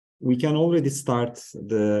we can already start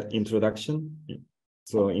the introduction.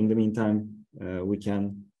 So in the meantime, we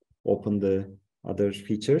can open the other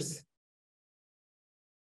features.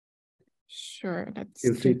 Sure.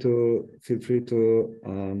 Feel free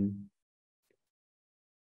to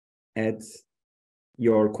add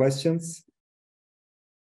your questions.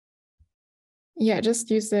 Yeah, just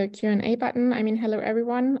use the Q&A button. I mean, hello,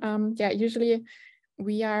 everyone. Yeah, usually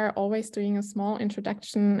we are always doing a small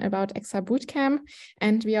introduction about XR Bootcamp,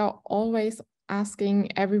 and we are always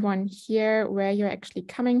asking everyone here where you're actually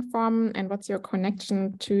coming from and what's your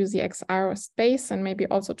connection to the XR space and maybe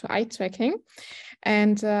also to eye tracking.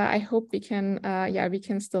 And I hope we can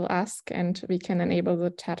still ask and we can enable the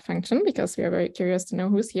chat function because we are very curious to know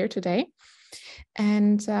who's here today.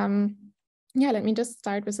 And yeah, let me just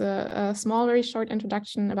start with a small, very short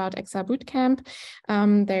introduction about XR Bootcamp.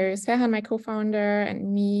 There's Ferhan, my co-founder,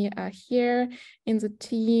 and me here in the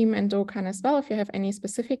team, and Dokan as well. If you have any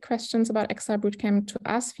specific questions about XR Bootcamp to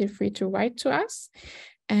us, feel free to write to us.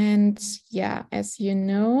 And yeah, as you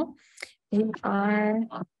know, we are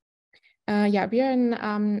we are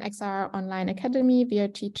an XR online academy. We are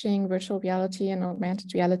teaching virtual reality and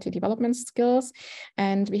augmented reality development skills.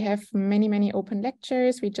 And we have many, many open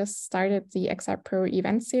lectures. We just started the XR Pro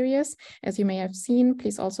event series. As you may have seen,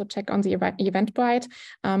 please also check on the Eventbrite.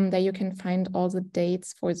 There you can find all the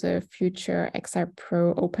dates for the future XR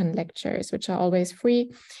Pro open lectures, which are always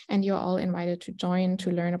free. And you're all invited to join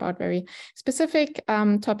to learn about very specific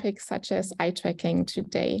topics such as eye tracking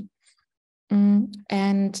today.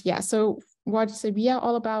 And yeah, so what we are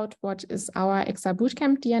all about, what is our XR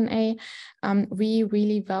Bootcamp DNA? We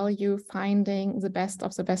really value finding the best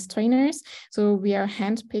of the best trainers. So we are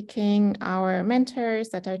handpicking our mentors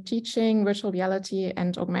that are teaching virtual reality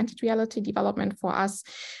and augmented reality development for us.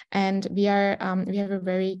 And we have a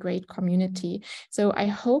very great community. So I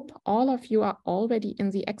hope all of you are already in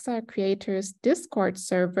the XR Creators Discord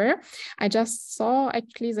server. I just saw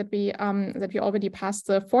actually that we already passed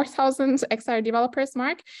the 4,000 XR developers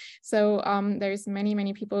mark. So there's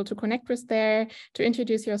many people to connect with there, to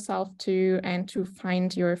introduce yourself to, and to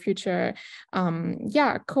find your future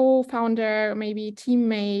co-founder, maybe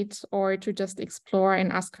teammate, or to just explore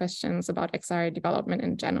and ask questions about XR development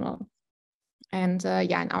in general. And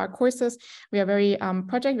in our courses, we are very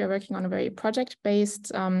we're working on a very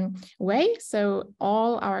project-based way. So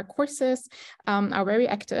all our courses are very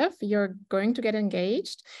active. You're going to get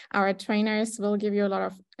engaged. Our trainers will give you a lot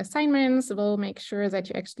of assignments. We'll make sure that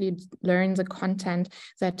you actually learn the content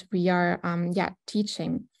that we are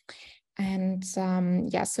teaching. And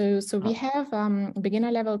so we have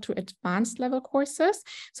beginner level to advanced level courses.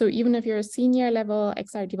 So even if you're a senior level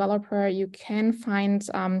XR developer, you can find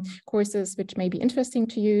courses which may be interesting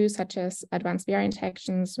to you, such as advanced VR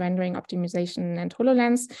interactions, rendering optimization, and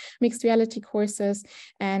HoloLens mixed reality courses.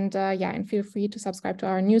 And and feel free to subscribe to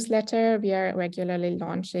our newsletter. We are regularly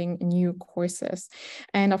launching new courses.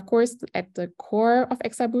 And of course, at the core of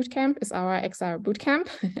XR Bootcamp is our XR Bootcamp,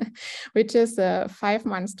 which is a 5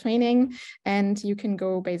 months training. And you can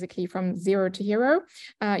go basically from 0 to hero.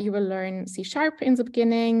 You will learn C# in the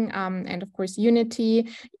beginning, and of course Unity.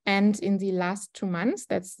 And in the last 2 months,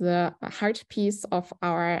 that's the hard piece of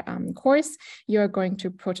our course, you're going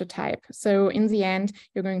to prototype. So in the end,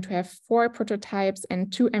 you're going to have 4 prototypes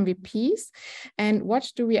and 2 MVPs. And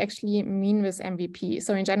what do we actually mean with MVP?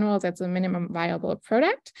 So in general, that's a minimum viable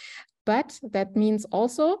product. But that means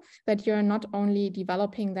also that you're not only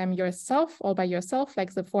developing them yourself, all by yourself,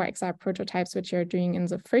 like the 4 XR prototypes, which you're doing in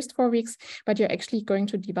the first 4 weeks, but you're actually going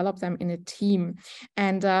to develop them in a team.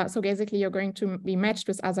 And so basically, you're going to be matched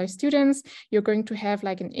with other students. You're going to have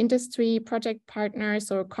like an industry project partner,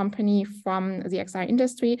 so a company from the XR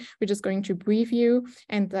industry, which is going to brief you.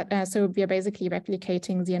 And that, so we are basically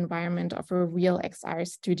replicating the environment of a real XR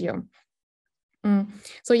studio.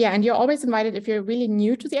 So yeah, and you're always invited if you're really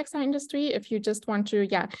new to the XR industry, if you just want to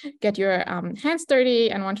get your hands dirty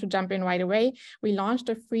and want to jump in right away. We launched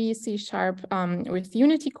a free C# with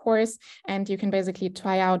Unity course, and you can basically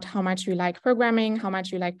try out how much you like programming, how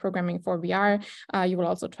much you like programming for VR. You will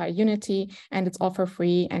also try Unity, and it's all for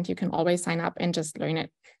free, and you can always sign up and just learn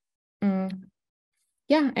it.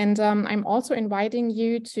 Yeah, and I'm also inviting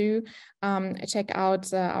you to check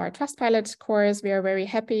out our Trustpilot course. We are very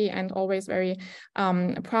happy and always very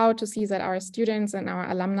proud to see that our students and our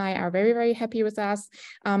alumni are very, very happy with us,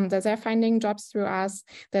 that they're finding jobs through us,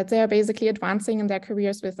 that they're basically advancing in their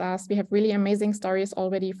careers with us. We have really amazing stories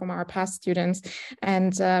already from our past students,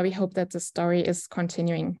 and we hope that the story is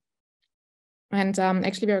continuing. And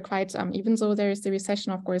actually, we are quite, even though there is the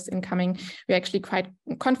recession, of course, incoming, we're actually quite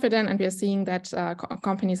confident, and we are seeing that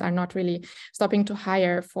companies are not really stopping to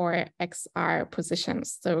hire for XR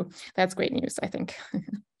positions. So that's great news, I think.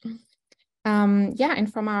 Yeah,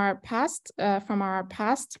 and from our past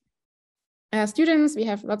students, we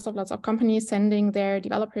have lots of companies sending their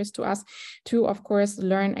developers to us to, of course,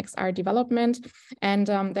 learn XR development. And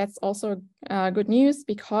that's also good news,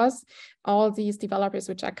 because all these developers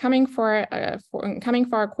which are coming for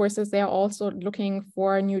our courses, they are also looking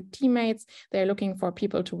for new teammates. They're looking for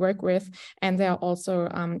people to work with, and they're also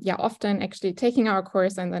often actually taking our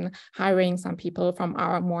course and then hiring some people from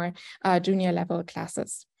our more junior level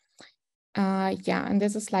classes. And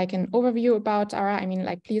this is like an overview about our,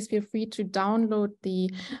 please feel free to download the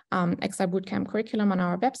XR Bootcamp curriculum on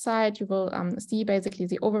our website. You will see basically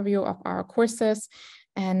the overview of our courses,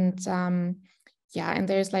 and and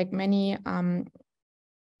there's like many,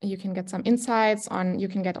 you can get some insights on, you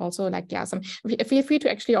can get also feel free to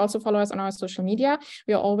actually also follow us on our social media.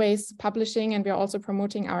 We are always publishing, and we are also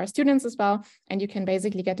promoting our students as well. And you can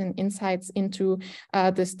basically get an insights into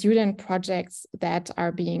the student projects that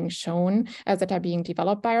are being shown, that are being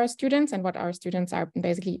developed by our students, and what our students are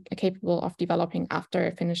basically capable of developing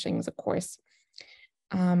after finishing the course.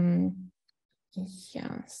 So.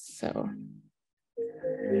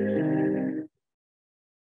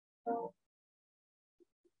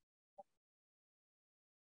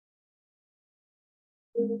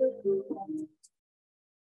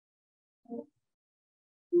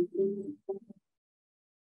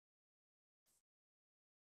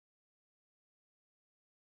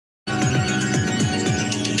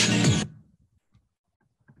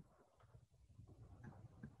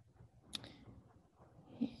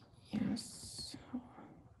 Yes.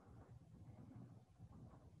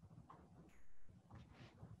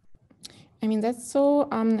 That's so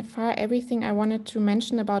far everything I wanted to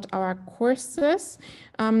mention about our courses.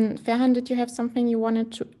 Ferhan, did you have something you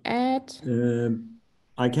wanted to add?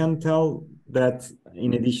 I can tell that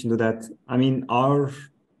in addition to that,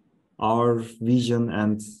 our vision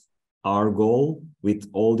and our goal with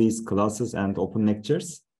all these classes and open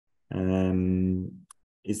lectures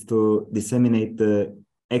is to disseminate the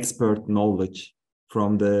expert knowledge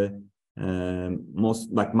from the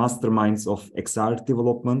most masterminds of XR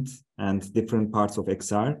development and different parts of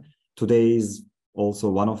XR. Today is also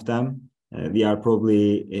one of them. We are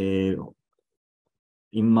probably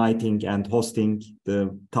inviting and hosting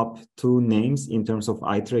the top 2 names in terms of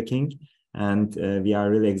eye tracking. And we are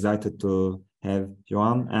really excited to have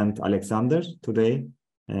Johan and Alexander today.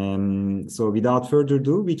 So without further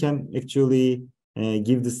ado, we can actually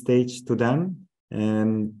give the stage to them.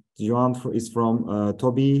 Johan is from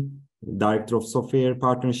Tobii, Director of Software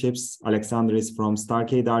Partnerships. Alexander is from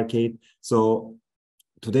Starcade Arcade. So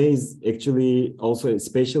today is actually also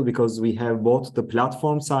special because we have both the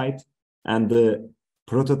platform side and the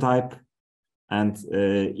prototype and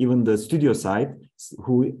even the studio side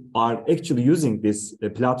who are actually using this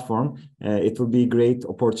platform. It will be a great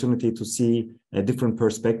opportunity to see different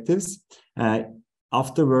perspectives.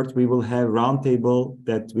 Afterward, we will have roundtable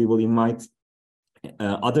that we will invite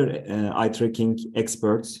other eye tracking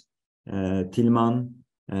experts, Tilman,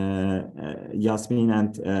 Jasmin,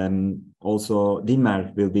 and also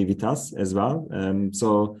Dilmer will be with us as well.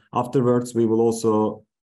 So afterwards, we will also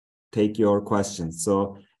take your questions.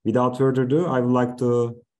 So without further ado, I would like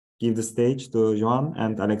to give the stage to Johan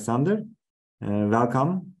and Alexander.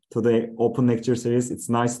 Welcome to the Open Lecture Series. It's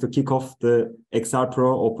nice to kick off the XR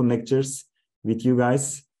Pro Open Lectures with you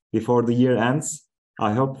guys before the year ends.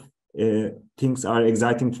 I hope things are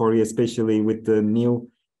exciting for you, especially with the new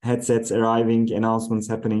headsets arriving, announcements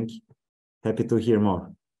happening. Happy to hear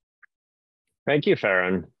more. Thank you,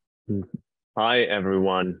 Farron. Hi,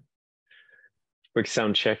 everyone. Quick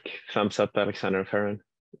sound check. Thumbs up, Alexander and Farron,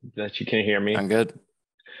 that you can hear me. I'm good.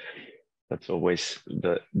 That's always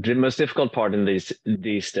the most difficult part in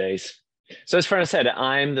these days. So as Farron said,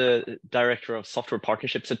 I'm the Director of Software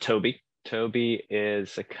Partnerships at Tobii. Tobii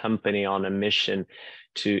is a company on a mission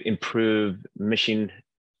to improve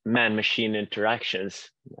man-machine interactions,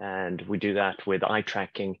 and we do that with eye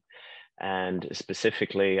tracking. And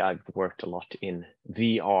specifically, I've worked a lot in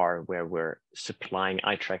VR, where we're supplying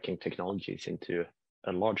eye tracking technologies into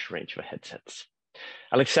a large range of headsets.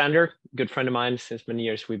 Alexander, good friend of mine since many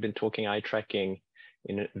years, we've been talking eye tracking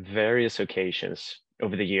in various occasions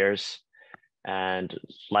over the years. And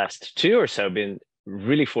last 2 or so, been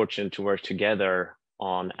really fortunate to work together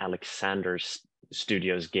on Alexander's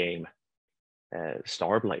studio's game,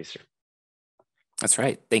 Star Blazer. That's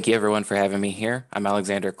right. Thank you everyone for having me here. I'm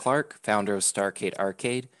Alexander Clark, founder of Starcade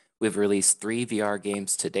Arcade. We've released 3 VR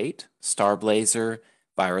games to date: Starblazer,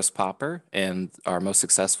 Virus Popper, and our most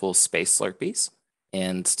successful Space Slurpees.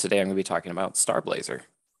 And today I'm going to be talking about Starblazer.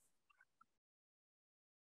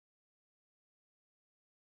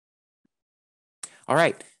 All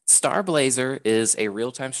right, Starblazer is a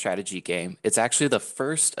real-time strategy game. It's actually the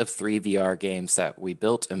first of 3 VR games that we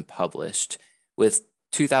built and published. With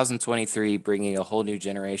 2023 bringing a whole new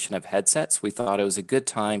generation of headsets, we thought it was a good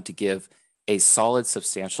time to give a solid,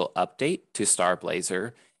 substantial update to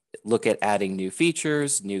Starblazer, look at adding new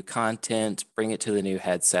features, new content, bring it to the new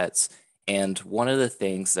headsets. And one of the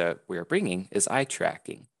things that we're bringing is eye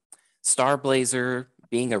tracking. Starblazer,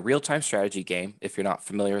 being a real-time strategy game, if you're not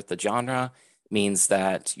familiar with the genre, means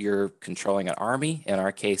that you're controlling an army. In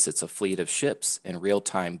our case, it's a fleet of ships in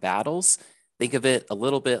real-time battles. Think of it a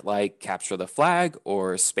little bit like Capture the Flag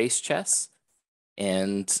or Space Chess.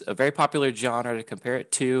 And a very popular genre to compare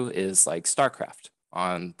it to is like StarCraft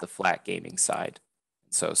on the flat gaming side.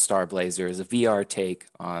 So Starblazer is a VR take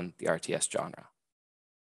on the RTS genre.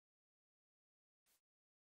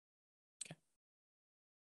 Okay.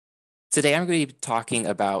 Today I'm going to be talking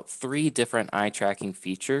about 3 different eye tracking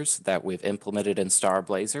features that we've implemented in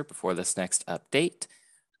Starblazer before this next update.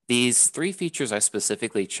 These 3 features I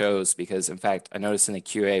specifically chose because, in fact, I noticed in the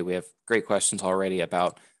QA we have great questions already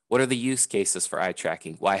about what are the use cases for eye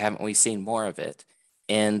tracking? Why haven't we seen more of it?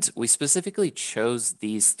 And we specifically chose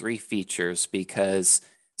these 3 features because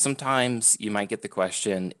sometimes you might get the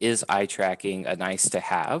question, is eye tracking a nice to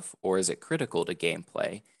have or is it critical to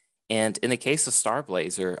gameplay? And in the case of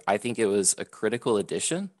Starblazer, I think it was a critical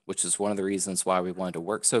addition, which is one of the reasons why we wanted to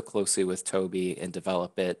work so closely with Tobii and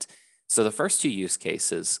develop it. So the first 2 use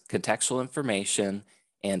cases, contextual information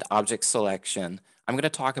and object selection, I'm going to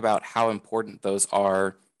talk about how important those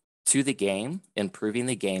are to the game, improving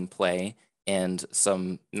the gameplay, and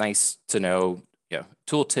some nice to know,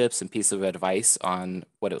 tool tips and piece of advice on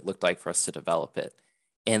what it looked like for us to develop it.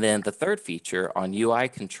 And then the third feature on UI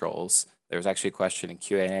controls, there's actually a question in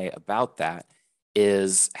Q&A about that,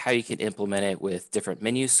 is how you can implement it with different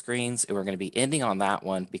menu screens. And we're going to be ending on that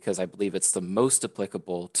one because I believe it's the most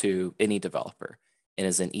applicable to any developer and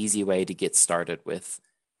is an easy way to get started with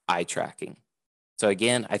eye tracking. So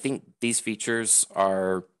again, I think these features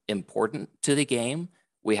are important to the game.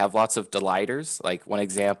 We have lots of delighters. Like one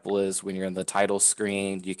example is when you're in the title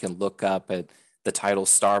screen, you can look up at the title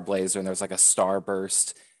Starblazer and there's like a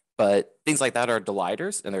starburst. But things like that are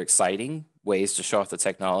delighters and they're exciting ways to show off the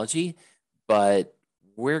technology. But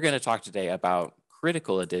we're going to talk today about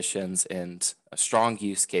critical additions and strong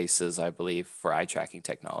use cases, I believe, for eye tracking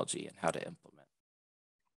technology and how to implement.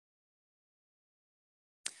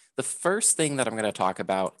 The first thing that I'm going to talk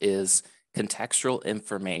about is contextual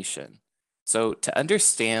information. So to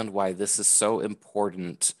understand why this is so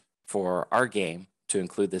important for our game to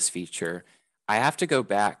include this feature, I have to go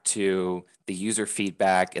back to the user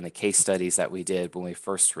feedback and the case studies that we did when we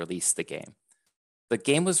first released the game. The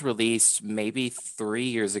game was released maybe 3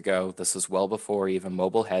 years ago. This was well before even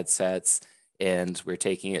mobile headsets, and we're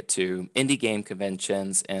taking it to indie game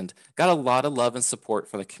conventions and got a lot of love and support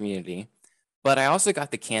from the community. But I also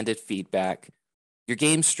got the candid feedback, your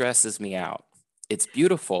game stresses me out. It's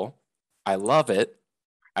beautiful. I love it.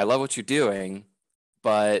 I love what you're doing,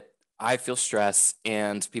 but I feel stress.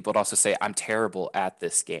 And people would also say, I'm terrible at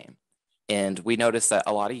this game. And we noticed that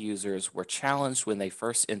a lot of users were challenged when they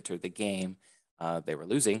first entered the game. They were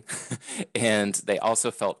losing, and they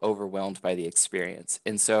also felt overwhelmed by the experience.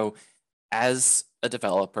 And so as a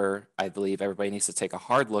developer, I believe everybody needs to take a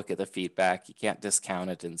hard look at the feedback. You can't discount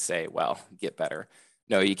it and say, well, get better.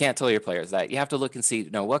 No, you can't tell your players that. You have to look and see,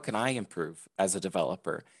 no, what can I improve as a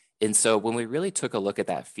developer? And so when we really took a look at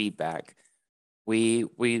that feedback, we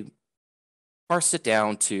parsed it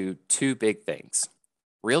down to 2 big things.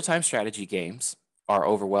 Real-time strategy games are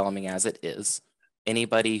overwhelming as it is.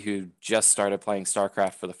 Anybody who just started playing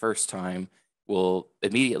StarCraft for the first time will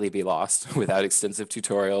immediately be lost without extensive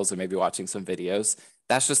tutorials and maybe watching some videos.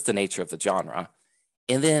 That's just the nature of the genre.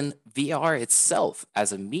 And then VR itself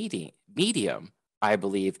as a medium, I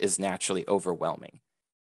believe, is naturally overwhelming.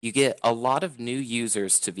 You get a lot of new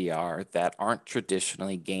users to VR that aren't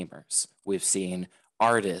traditionally gamers. We've seen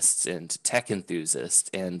artists and tech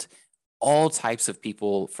enthusiasts and all types of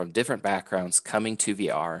people from different backgrounds coming to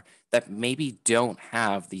VR that maybe don't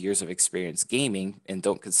have the years of experience gaming and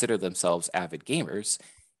don't consider themselves avid gamers.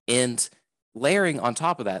 And layering on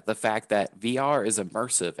top of that, the fact that VR is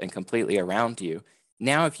immersive and completely around you.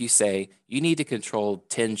 Now, if you say you need to control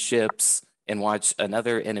 10 ships and watch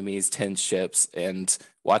another enemy's 10 ships and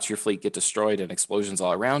watch your fleet get destroyed and explosions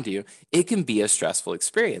all around you, it can be a stressful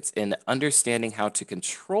experience. And understanding how to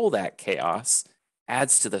control that chaos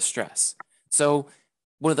adds to the stress. So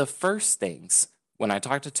one of the first things when I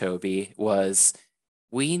talked to Tobii was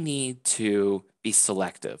we need to be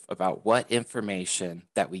selective about what information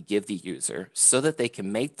that we give the user so that they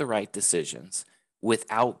can make the right decisions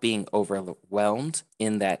without being overwhelmed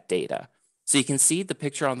in that data. So you can see the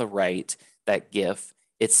picture on the right, that GIF,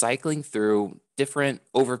 it's cycling through different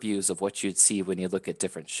overviews of what you'd see when you look at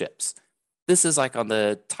different ships. This is like on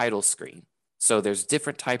the title screen. So there's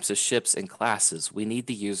different types of ships and classes. We need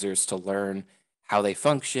the users to learn how they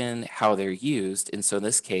function, how they're used. And so in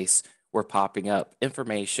this case, we're popping up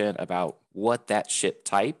information about what that ship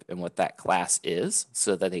type and what that class is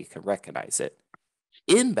so that they can recognize it.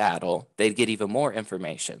 In battle, they'd get even more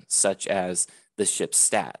information, such as the ship's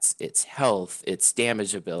stats, its health, its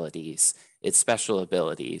damage abilities, its special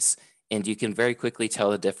abilities. And you can very quickly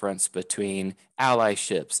tell the difference between ally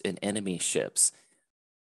ships and enemy ships.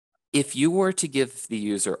 If you were to give the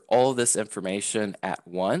user all this information at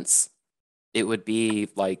once, it would be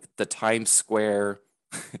like the Times Square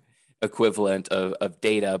equivalent of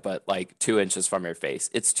data, but like 2 inches from your face.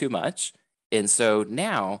 It's too much. And so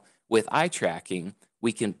now with eye tracking,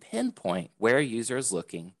 we can pinpoint where a user is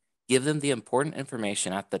looking, give them the important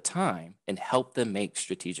information at the time, and help them make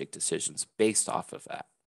strategic decisions based off of that.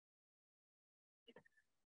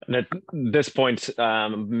 And at this point,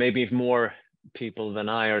 maybe more people than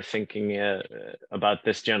I are thinking about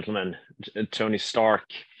this gentleman, Tony Stark,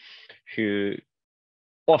 who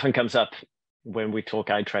often comes up when we talk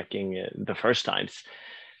eye tracking the first times.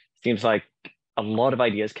 Seems like a lot of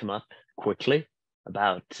ideas come up quickly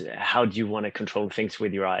about how do you want to control things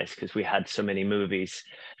with your eyes, because we had so many movies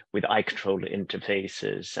with eye control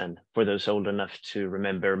interfaces. And for those old enough to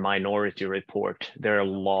remember Minority Report, there are a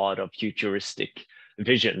lot of futuristic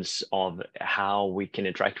visions of how we can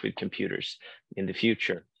interact with computers in the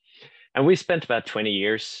future. And we spent about 20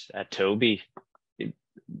 years at Tobii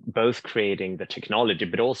both creating the technology,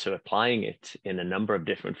 but also applying it in a number of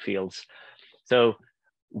different fields. So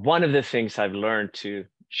one of the things I've learned to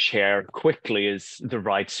share quickly is the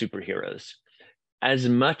right superheroes. As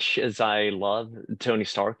much as I love Tony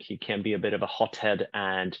Stark, he can be a bit of a hothead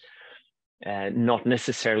and not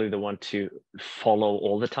necessarily the one to follow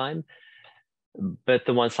all the time. But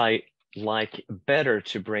the ones I like better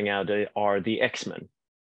to bring out are the X-Men,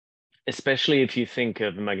 especially if you think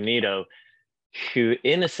of Magneto, who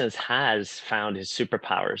in a sense has found his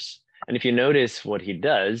superpowers. And if you notice, what he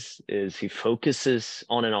does is he focuses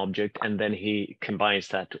on an object and then he combines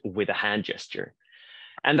that with a hand gesture.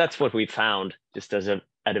 And that's what we found just as at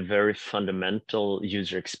a very fundamental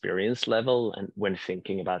user experience level. And when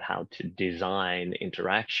thinking about how to design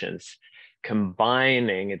interactions,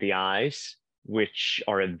 combining the eyes, which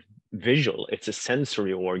are a visual, it's a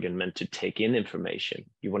sensory organ meant to take in information.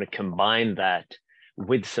 You want to combine that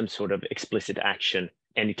with some sort of explicit action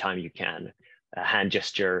anytime you can. A hand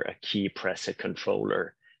gesture, a key press, a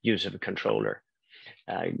controller, use of a controller.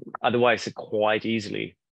 Otherwise, it quite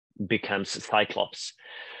easily becomes Cyclops.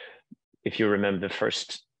 If you remember the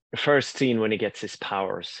first scene when he gets his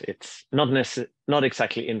powers, it's not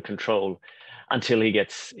exactly in control until he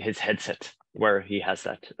gets his headset, where he has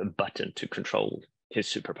that button to control his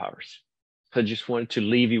superpowers. So I just wanted to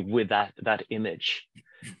leave you with that image,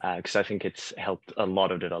 because I think it's helped a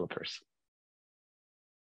lot of developers.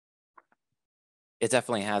 It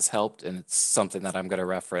definitely has helped, and it's something that I'm going to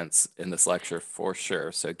reference in this lecture for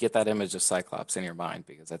sure. So get that image of Cyclops in your mind,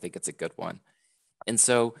 because I think it's a good one. And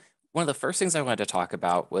so one of the first things I wanted to talk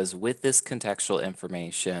about was, with this contextual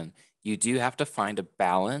information, you do have to find a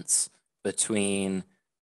balance between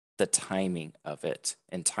the timing of it.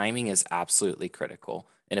 And timing is absolutely critical.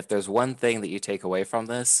 And if there's one thing that you take away from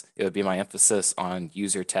this, it would be my emphasis on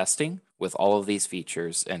user testing with all of these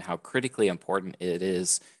features and how critically important it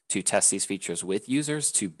is to test these features with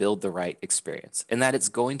users to build the right experience, and that it's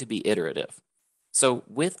going to be iterative. So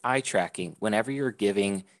with eye tracking, whenever you're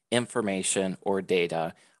giving information or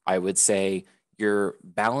data, I would say you're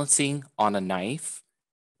balancing on a knife,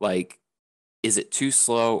 like, is it too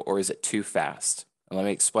slow or is it too fast? And let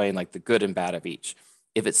me explain like the good and bad of each.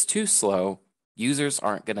 If it's too slow, users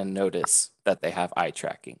aren't going to notice that they have eye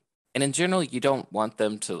tracking. And in general, you don't want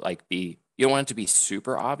them to you don't want it to be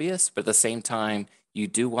super obvious, but at the same time, you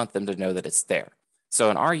do want them to know that it's there. So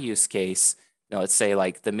in our use case, let's say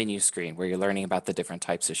like the menu screen where you're learning about the different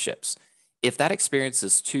types of ships. If that experience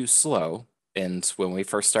is too slow, and when we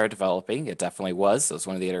first started developing, it definitely was, that was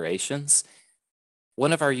one of the iterations,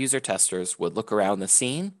 one of our user testers would look around the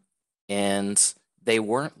scene and they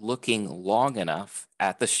weren't looking long enough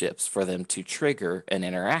at the ships for them to trigger an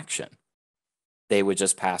interaction. They would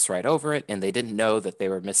just pass right over it, and they didn't know that they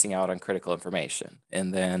were missing out on critical information.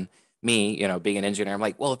 And then me, being an engineer, I'm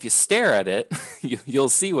like, well, if you stare at it, you'll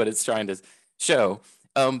see what it's trying to show.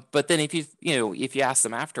 But then if you ask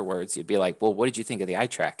them afterwards, you'd be like, well, what did you think of the eye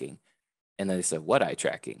tracking? And then they said, what eye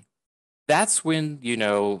tracking? That's when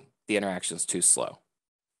the interaction's too slow.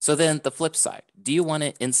 So then the flip side, do you want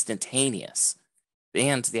it instantaneous?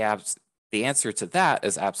 And the answer to that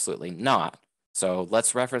is absolutely not. So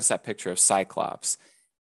let's reference that picture of Cyclops.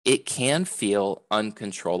 It can feel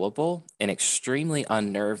uncontrollable and extremely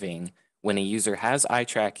unnerving when a user has eye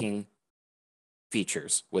tracking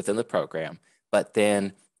features within the program, but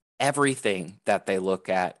then everything that they look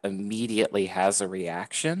at immediately has a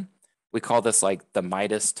reaction. We call this like the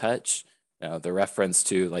Midas touch, the reference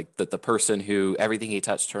to like the person who everything he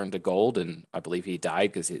touched turned to gold, and I believe he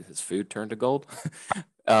died because his food turned to gold.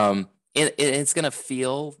 It's going to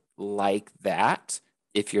feel like that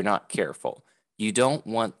if you're not careful. You don't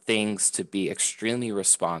want things to be extremely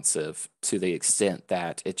responsive to the extent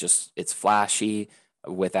that it's flashy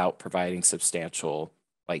without providing substantial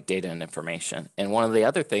like data and information. And one of the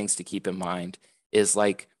other things to keep in mind is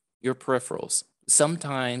like your peripherals.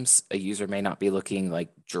 Sometimes a user may not be looking like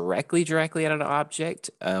directly at an object.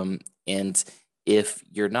 And if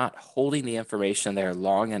you're not holding the information there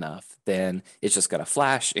long enough, then it's just going to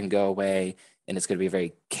flash and go away, and it's going to be a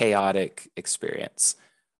very chaotic experience.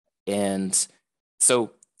 And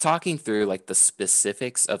so talking through like the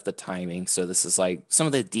specifics of the timing. So this is like some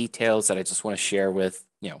of the details that I just want to share with,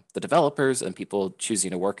 the developers and people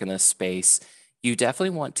choosing to work in this space. You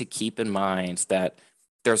definitely want to keep in mind that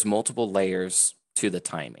there's multiple layers to the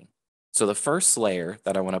timing. So the first layer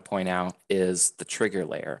that I want to point out is the trigger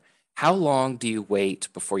layer. How long do you wait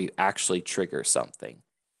before you actually trigger something?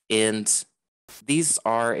 And these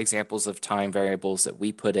are examples of time variables that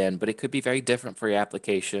we put in, but it could be very different for your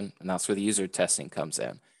application, and that's where the user testing comes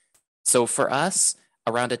in. So for us,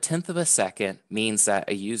 around 1/10 of a second means that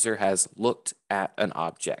a user has looked at an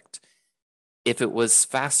object. If it was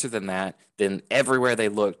faster than that, then everywhere they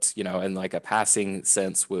looked, in like a passing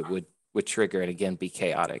sense would trigger and again be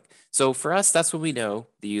chaotic. So for us, that's when we know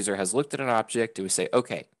the user has looked at an object and we say,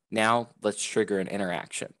 okay, now let's trigger an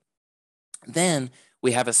interaction. Then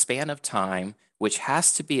we have a span of time which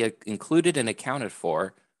has to be included and accounted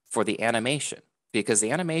for the animation, because the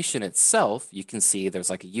animation itself, you can see there's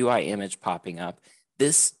like a UI image popping up.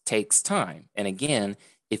 This takes time. And again,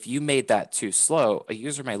 if you made that too slow, a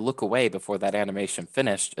user may look away before that animation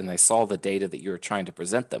finished and they saw the data that you were trying to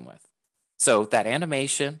present them with. So that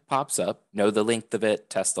animation pops up, know the length of it,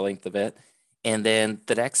 test the length of it. And then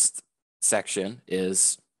the next section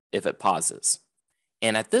is if it pauses.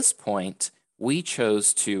 And at this point, we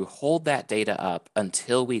chose to hold that data up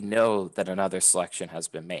until we know that another selection has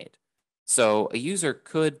been made. So a user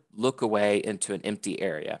could look away into an empty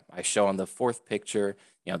area. I show on the fourth picture,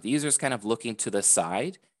 the user's kind of looking to the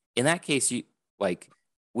side. In that case,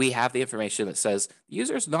 we have the information that says the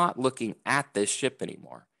user's not looking at this ship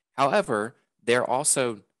anymore. However, they're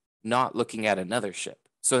also not looking at another ship.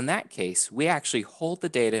 So in that case, we actually hold the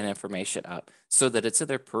data and information up so that it's in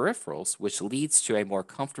their peripherals, which leads to a more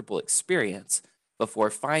comfortable experience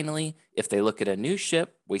before finally, if they look at a new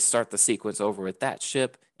ship, we start the sequence over with that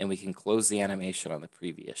ship and we can close the animation on the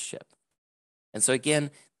previous ship. And so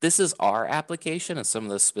again, this is our application and some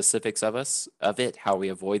of the specifics of it, how we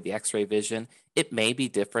avoid the X-ray vision. It may be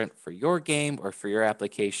different for your game or for your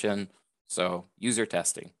application. So user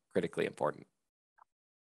testing, critically important.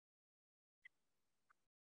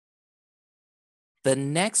 The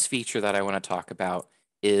next feature that I want to talk about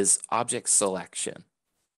is object selection.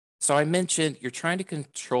 So I mentioned you're trying to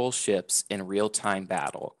control ships in real-time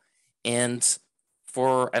battle. And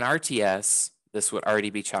for an RTS, this would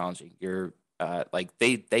already be challenging. You're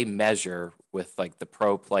they measure with like the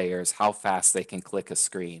pro players how fast they can click a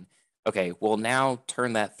screen. Okay, well now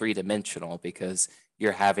turn that three-dimensional because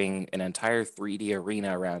you're having an entire 3D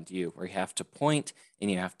arena around you where you have to point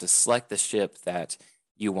and you have to select the ship that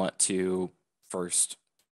you want to first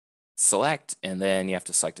select, and then you have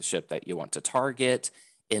to select a ship that you want to target.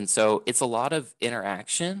 And so it's a lot of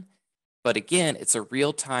interaction, but again, it's a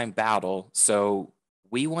real-time battle. So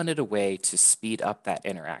we wanted a way to speed up that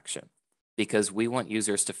interaction because we want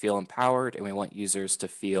users to feel empowered and we want users to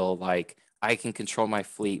feel like I can control my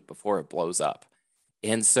fleet before it blows up.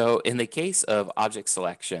 And so in the case of object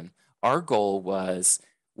selection, our goal was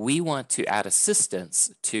we want to add assistance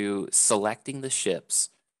to selecting the ships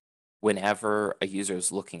whenever a user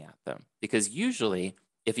is looking at them. Because usually,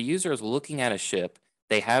 if a user is looking at a ship,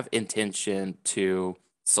 they have intention to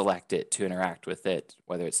select it, to interact with it,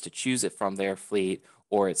 whether it's to choose it from their fleet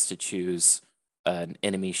or it's to choose an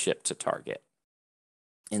enemy ship to target.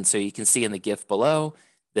 And so you can see in the GIF below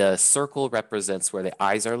The circle represents where the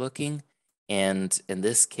eyes are looking. And in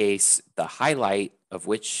this case, the highlight of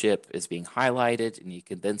which ship is being highlighted and you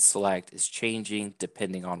can then select is changing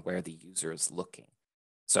depending on where the user is looking.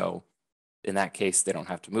 So in that case, they don't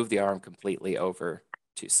have to move the arm completely over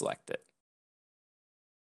to select it.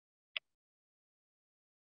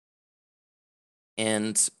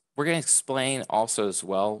 And we're going to explain also as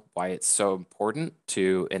well why it's so important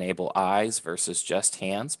to enable eyes versus just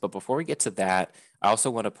hands. But before we get to that, I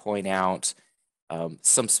also want to point out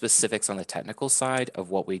some specifics on the technical side of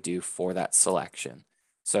what we do for that selection.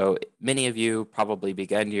 So many of you probably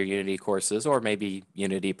begun your Unity courses or maybe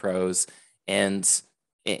Unity Pros. And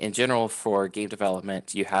in general, for game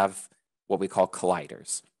development, you have what we call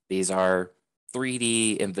colliders. These are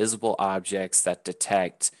 3D invisible objects that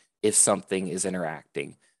detect if something is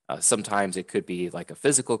interacting. Sometimes it could be like a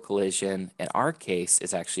physical collision. In our case,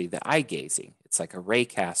 it's actually the eye gazing. It's like a ray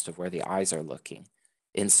cast of where the eyes are looking.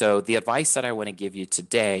 And so the advice that I want to give you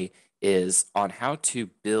today is on how to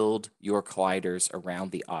build your colliders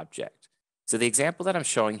around the object. So the example that I'm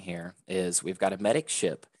showing here is we've got a medic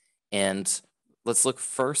ship, and let's look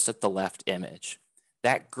first at the left image.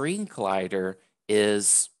 That green collider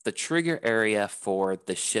is the trigger area for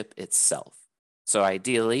the ship itself. So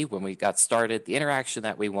ideally, when we got started, the interaction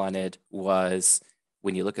that we wanted was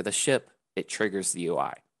when you look at the ship, it triggers the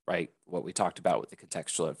UI, right? What we talked about with the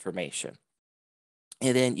contextual information.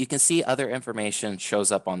 And then you can see other information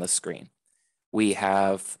shows up on the screen. We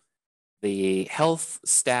have the health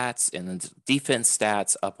stats and the defense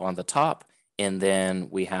stats up on the top. And then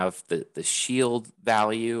we have the shield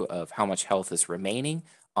value of how much health is remaining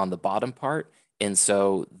on the bottom part. And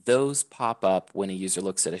so those pop up when a user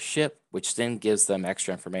looks at a ship, which then gives them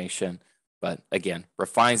extra information, but again,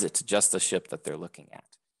 refines it to just the ship that they're looking at.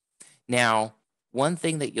 Now, one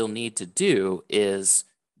thing that you'll need to do is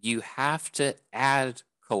you have to add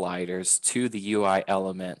colliders to the UI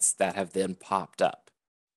elements that have then popped up.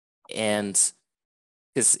 And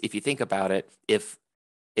because if you think about it, if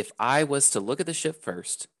I was to look at the ship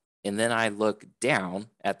first, and then I look down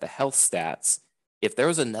at the health stats, if there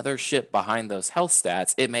was another ship behind those health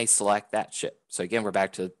stats, it may select that ship. So again, we're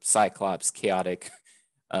back to Cyclops, chaotic,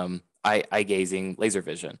 eye-gazing, laser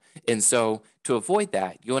vision. And so to avoid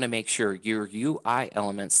that, you want to make sure your UI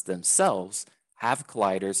elements themselves have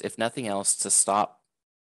colliders, if nothing else, to stop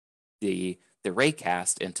the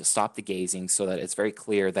raycast and to stop the gazing so that it's very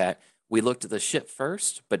clear that we looked at the ship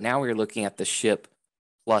first, but now we're looking at the ship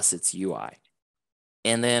plus its UI.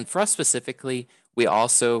 And then for us specifically, we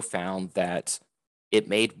also found that it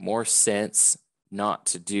made more sense not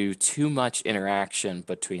to do too much interaction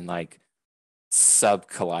between like sub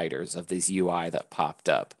colliders of these UI that popped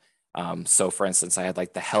up. So for instance, I had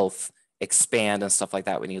like the health expand and stuff like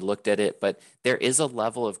that when you looked at it, but there is a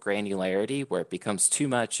level of granularity where it becomes too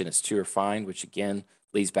much and it's too refined, which again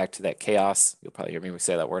leads back to that chaos. You'll probably hear me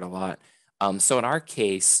say that word a lot. So in our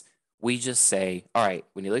case, we just say, all right,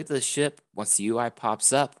 when you look at the ship, once the UI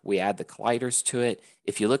pops up, we add the colliders to it.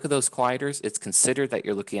 If you look at those colliders, it's considered that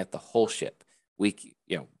you're looking at the whole ship.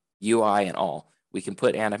 UI and all. We can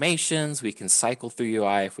put animations, we can cycle through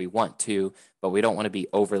UI if we want to, but we don't want to be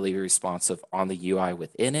overly responsive on the UI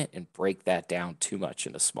within it and break that down too much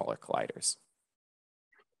into smaller colliders.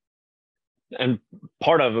 And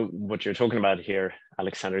part of what you're talking about here,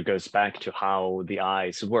 Alexander, goes back to how the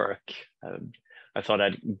eyes work. I thought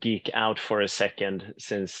I'd geek out for a second,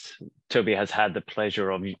 since Tobii has had the pleasure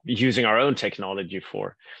of using our own technology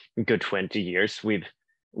for a good 20 years.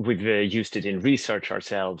 We've used it in research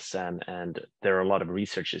ourselves, and there are a lot of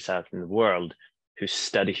researchers out in the world who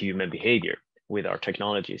study human behavior with our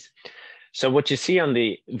technologies. So what you see on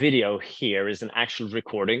the video here is an actual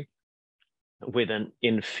recording with an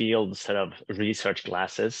in-field set of research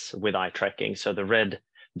glasses with eye tracking. So the red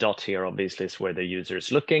dot here obviously is where the user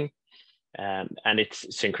is looking, and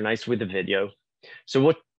it's synchronized with the video.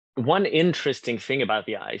 So one interesting thing about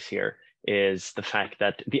the eyes here is the fact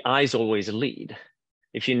that the eyes always lead.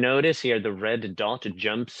 If you notice here, the red dot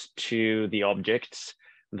jumps to the objects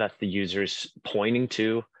that the user is pointing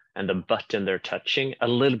to and the button they're touching a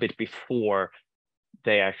little bit before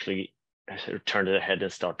they actually turn their head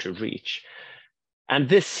and start to reach. And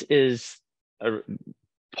this is a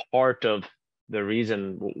part of the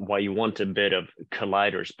reason why you want a bit of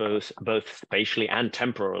colliders, both spatially and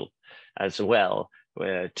temporal as well,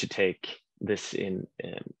 to take this into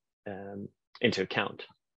account.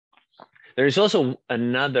 There is also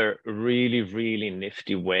another really, really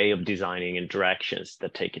nifty way of designing interactions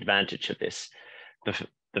that take advantage of this,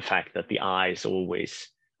 the fact that the eyes always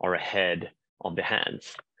are ahead of the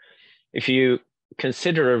hands. If you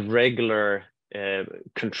consider a regular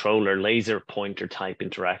controller laser pointer type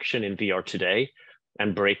interaction in VR today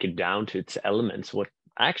and break it down to its elements, what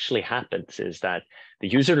actually happens is that the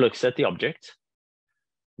user looks at the object,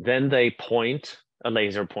 then they point a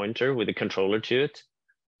laser pointer with a controller to it,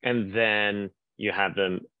 and then you have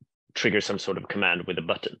them trigger some sort of command with a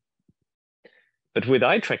button. But with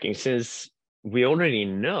eye tracking, since we already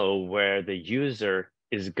know where the user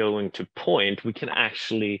is going to point, we can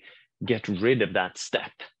actually get rid of that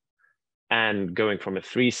step. And going from a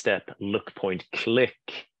 3-step look, point, click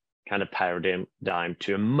kind of paradigm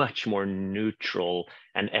to a much more neutral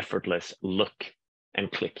and effortless look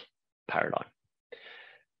and click paradigm.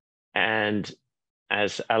 And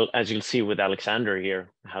as you'll see with Alexander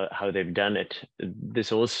here, how they've done it,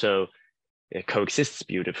 this also coexists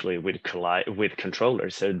beautifully with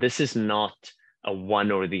controllers. So this is not a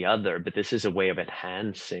one or the other, but this is a way of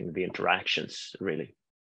enhancing the interactions, really.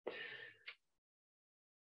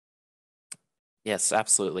 Yes,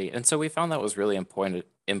 absolutely. And so we found that was really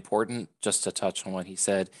important, just to touch on what he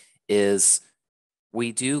said, is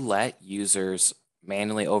we do let users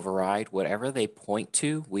manually override whatever they point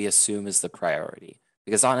to, we assume is the priority.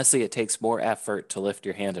 Because honestly, it takes more effort to lift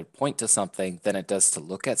your hand and point to something than it does to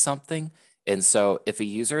look at something. And so if a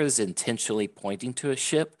user is intentionally pointing to a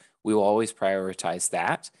ship, we will always prioritize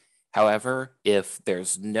that. However, if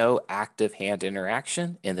there's no active hand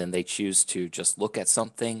interaction and then they choose to just look at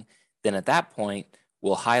something, then at that point,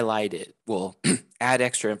 we'll highlight it, we'll add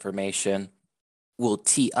extra information, we'll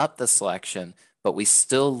tee up the selection, but we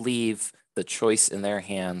still leave the choice in their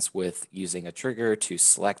hands with using a trigger to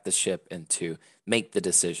select the ship and to make the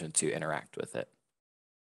decision to interact with it.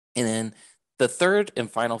 And then the third and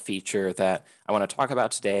final feature that I want to talk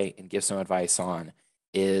about today and give some advice on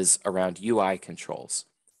is around UI controls.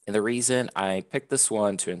 And the reason I picked this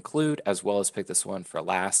one to include, as well as pick this one for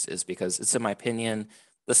last, is because it's, in my opinion,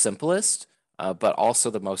 the simplest, but also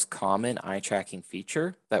the most common eye tracking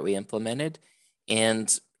feature that we implemented.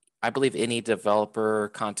 And I believe any developer,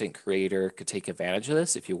 content creator could take advantage of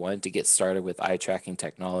this if you wanted to get started with eye tracking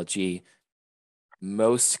technology.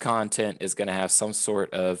 Most content is going to have some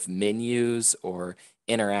sort of menus or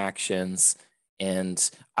interactions,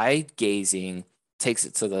 and eye gazing takes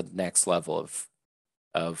it to the next level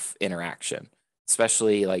of interaction.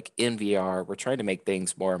 Especially like in VR, we're trying to make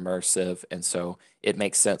things more immersive. And so it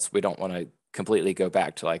makes sense. We don't want to completely go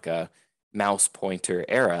back to like a mouse pointer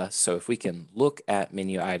era. So if we can look at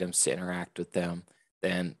menu items to interact with them,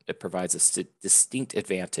 then it provides a distinct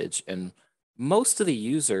advantage. And most of the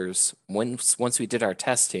users, once we did our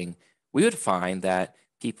testing, we would find that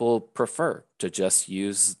people prefer to just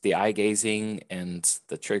use the eye gazing and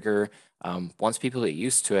the trigger. Once people get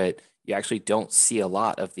used to it, you actually don't see a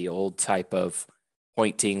lot of the old type of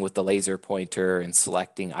pointing with the laser pointer and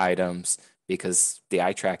selecting items, because the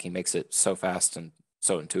eye tracking makes it so fast and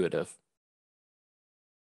so intuitive.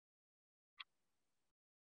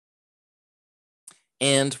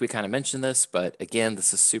 And we kind of mentioned this, but again,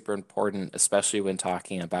 this is super important, especially when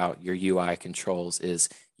talking about your UI controls, is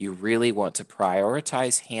you really want to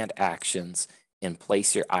prioritize hand actions and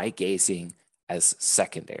place your eye gazing as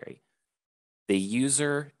secondary. The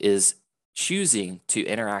user is choosing to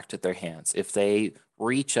interact with their hands. If they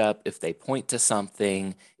reach up, if they point to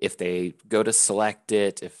something, if they go to select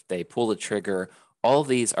it, if they pull the trigger, all of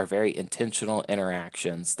these are very intentional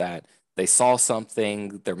interactions that they saw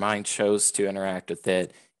something, their mind chose to interact with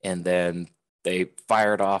it, and then they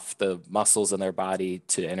fired off the muscles in their body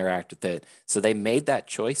to interact with it. So they made that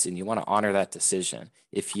choice, and you want to honor that decision.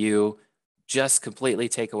 If you just completely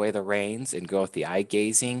take away the reins and go with the eye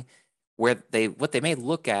gazing, what they may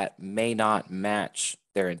look at may not match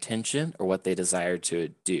their intention or what they desire to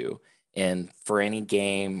do. And for any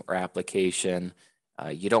game or application,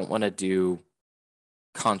 you don't want to do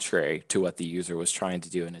contrary to what the user was trying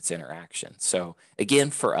to do in its interaction. So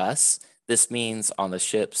again, for us, this means on the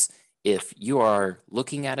ships, if you are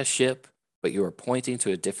looking at a ship, but you are pointing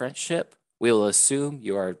to a different ship, we will assume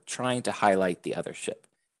you are trying to highlight the other ship.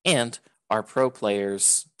 And our pro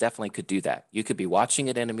players definitely could do that. You could be watching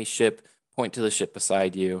an enemy ship, point to the ship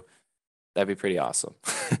beside you. That'd be pretty awesome.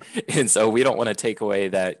 And so we don't want to take away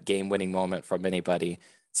that game-winning moment from anybody.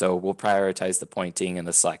 So we'll prioritize the pointing and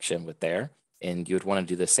the selection with there. And you would want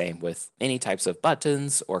to do the same with any types of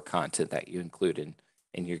buttons or content that you include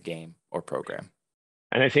in your game or program.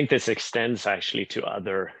 And I think this extends actually to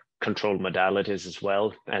other control modalities as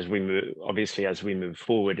well, as we move, obviously, as we move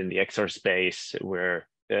forward in the XR space, where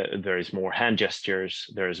there is more hand gestures,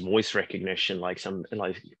 there is voice recognition, like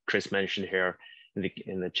Chris mentioned here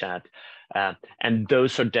in the chat, and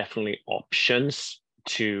those are definitely options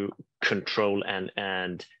to control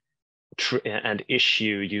and and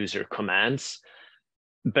issue user commands.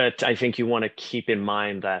 But I think you want to keep in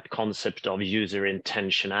mind that concept of user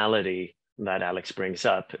intentionality that Alex brings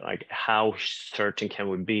up, like how certain can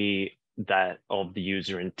we be that of the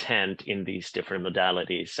user intent in these different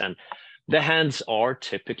modalities. And the hands are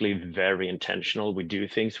typically very intentional. We do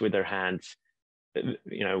things with our hands.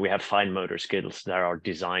 You know, we have fine motor skills that are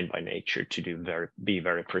designed by nature to be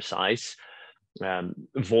very precise.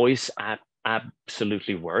 Voice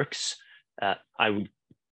absolutely works. I would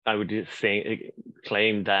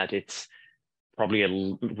claim that it's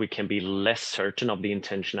probably we can be less certain of the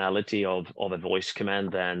intentionality of a voice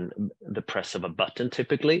command than the press of a button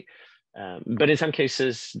typically. But in some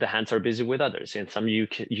cases, the hands are busy with others. In some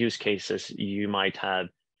use cases, you might have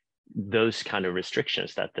those kind of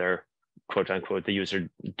restrictions that they're, quote unquote, the user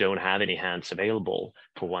don't have any hands available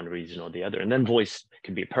for one reason or the other. And then voice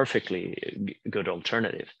can be a perfectly good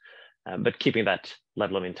alternative. But keeping that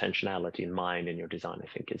level of intentionality in mind in your design, I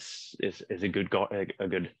think is a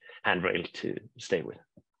good handrail to stay with.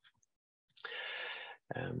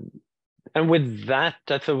 And with that,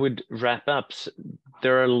 I thought we'd wrap up.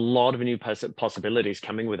 There are a lot of new possibilities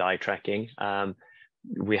coming with eye tracking.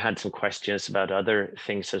 We had some questions about other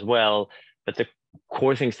things as well, but the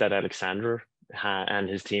core things that Alexander and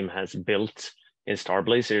his team has built in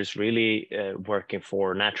Starblazer is really working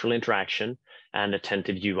for natural interaction and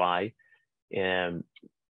attentive UI,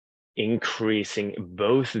 increasing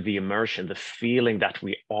both the immersion, the feeling that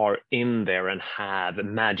we are in there and have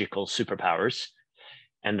magical superpowers,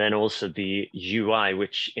 and then also the UI,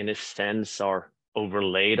 which in a sense are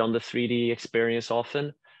overlaid on the 3D experience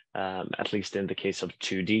often, at least in the case of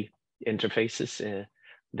 2D interfaces.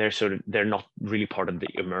 They're not really part of the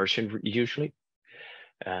immersion usually.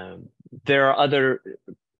 There are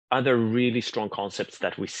other really strong concepts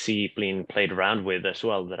that we see being played around with as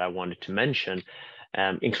well that I wanted to mention,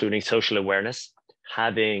 including social awareness,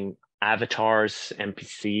 having avatars,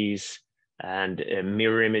 NPCs, and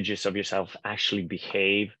mirror images of yourself actually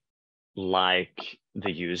behave like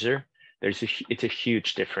the user. It's a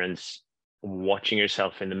huge difference watching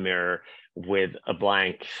yourself in the mirror with a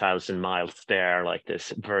blank 1,000-mile stare like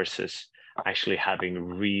this versus actually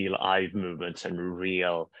having real eye movements and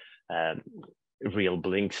real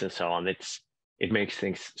blinks and so on. It makes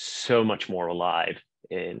things so much more alive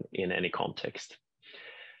in any context.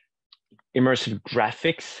 Immersive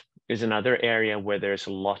graphics is another area where there's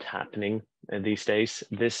a lot happening these days.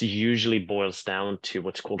 This usually boils down to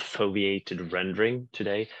what's called foveated rendering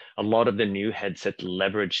today. A lot of the new headsets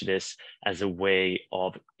leverage this as a way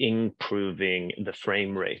of improving the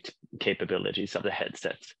frame rate capabilities of the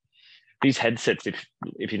headsets. These headsets,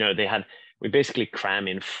 if you know, we basically cram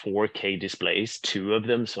in 4K displays, 2 of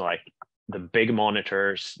them. So like the big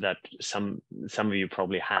monitors that some of you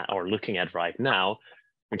probably are looking at right now,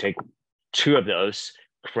 we take 2 of those,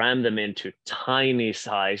 cram them into tiny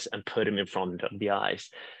size and put them in front of the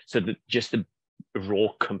eyes. So that just the raw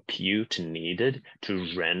compute needed to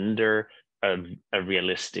render a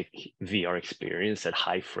realistic VR experience at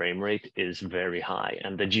high frame rate is very high.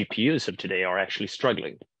 And the GPUs of today are actually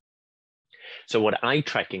struggling. So what eye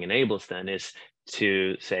tracking enables then is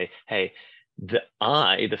to say, hey,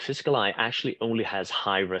 the physical eye actually only has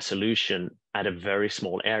high resolution at a very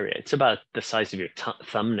small area. It's about the size of your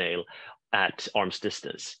thumbnail at arm's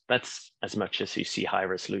distance. That's as much as you see high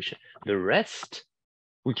resolution. The rest,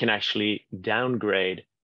 we can actually downgrade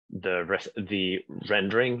the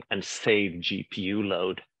rendering and save GPU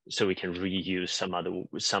load so we can reuse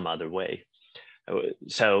some other way.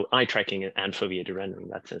 So eye tracking and foveated rendering, in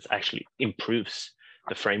that sense, actually improves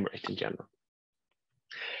the frame rate in general.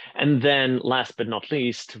 And then last but not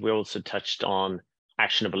least, we also touched on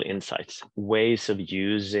actionable insights, ways of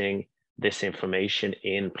using this information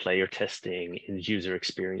in player testing, in user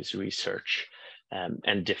experience research,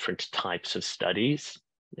 and different types of studies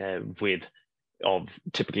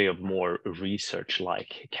typically of more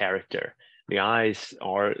research-like character. The eyes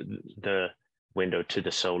are the window to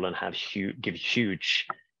the soul and give huge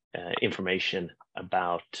information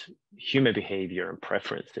about human behavior and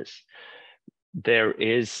preferences. There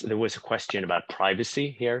was a question about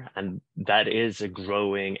privacy here, and that is a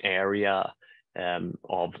growing area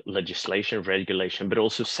of legislation, regulation, but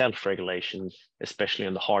also self-regulation, especially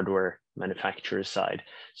on the hardware manufacturer side.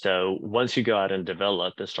 So once you go out and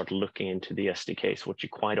develop and start looking into the SDKs, what you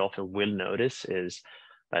quite often will notice is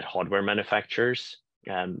that hardware manufacturers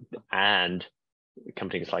and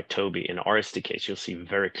companies like Tobii in our SDKs, you'll see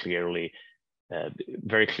very clear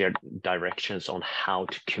directions on how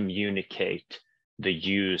to communicate the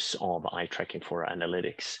use of eye tracking for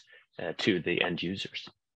analytics to the end users.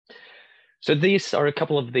 So these are a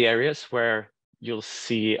couple of the areas where you'll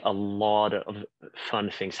see a lot of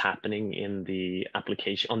fun things happening in the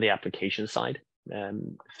application, on the application side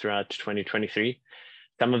throughout 2023.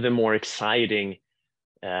 Some of the more exciting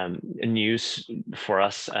news for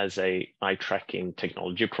us as a eye tracking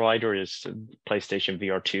technology provider is PlayStation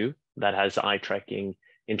VR 2 that has eye tracking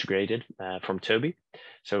integrated from Tobii.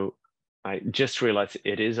 So I just realized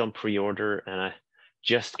it is on pre-order, and I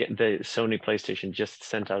just get the Sony PlayStation just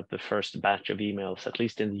sent out the first batch of emails, at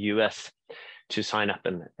least in the US, to sign up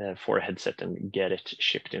and for a headset and get it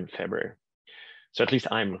shipped in February. So at least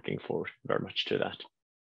I'm looking forward very much to that.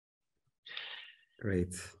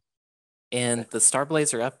 Great. And the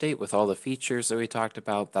Starblazer update with all the features that we talked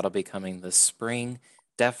about, that'll be coming this spring.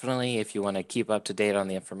 Definitely, if you want to keep up to date on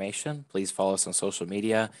the information, please follow us on social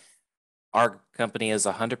media. Our company is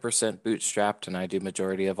 100% bootstrapped, and I do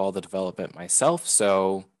majority of all the development myself.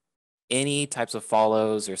 So any types of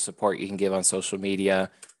follows or support you can give on social media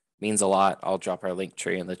means a lot. I'll drop our link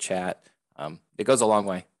tree in the chat. It goes a long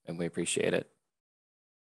way, and we appreciate it.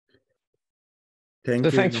 Thank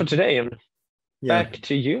you. Thanks for today, and back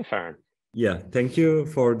to you, Farron. Yeah, thank you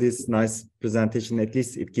for this nice presentation. At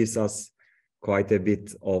least it gives us quite a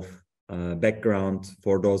bit of background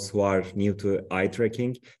for those who are new to eye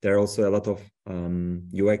tracking. There are also a lot of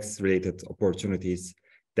UX related opportunities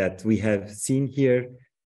that we have seen here,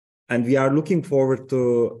 and we are looking forward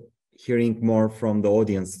to hearing more from the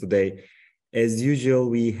audience today. As usual,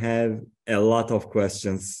 we have a lot of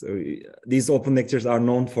questions. These open lectures are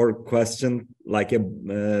known for question, like a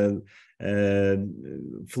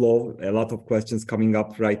flow, a lot of questions coming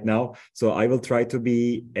up right now. So I will try to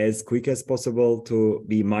be as quick as possible to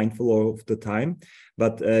be mindful of the time.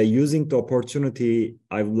 But using the opportunity,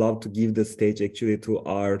 I would love to give the stage actually to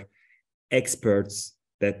our experts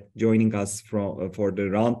that joining us for the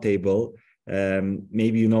roundtable.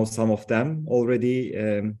 Maybe you know some of them already.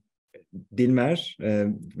 Dilmer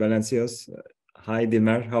Valecillos. Hi,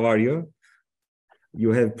 Dilmer. How are you?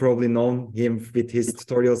 You have probably known him with his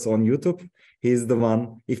tutorials on YouTube. He's the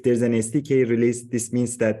one. If there's an SDK release, this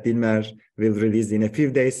means that Dilmer will release in a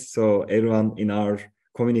few days. So everyone in our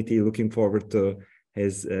community looking forward to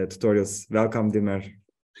his tutorials. Welcome, Dilmer.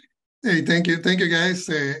 Hey, thank you, guys.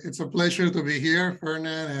 It's a pleasure to be here,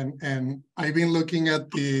 Fernand, and I've been looking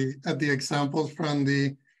at the examples from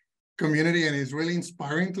the community, and it's really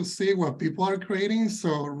inspiring to see what people are creating.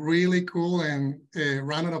 So really cool, and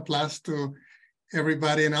round of applause to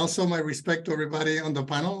everybody, and also my respect to everybody on the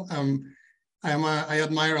panel. I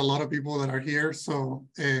admire a lot of people that are here. So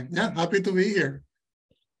yeah, happy to be here.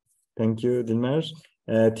 Thank you, Dilmer.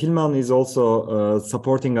 Tilman is also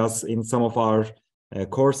supporting us in some of our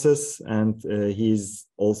courses, and he's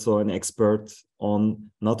also an expert on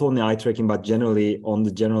not only eye tracking, but generally on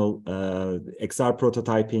the general XR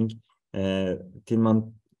prototyping.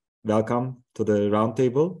 Tilman, welcome to the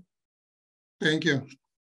roundtable. Thank you.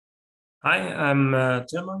 Hi, I'm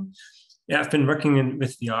Tilman. Yeah, I've been working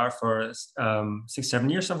with VR for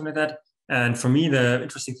 6-7 years, something like that. And for me, the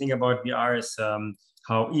interesting thing about VR is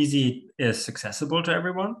how easy it is accessible to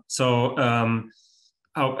everyone. So,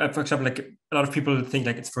 for example, like a lot of people think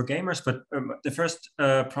like it's for gamers, but the first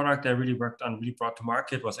product I really worked on, really brought to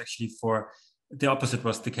market, was actually for the opposite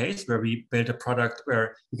was the case, where we built a product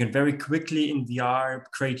where you can very quickly in VR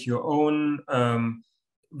create your own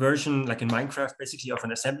version, like in Minecraft, basically, of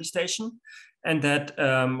an assembly station. And that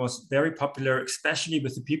was very popular, especially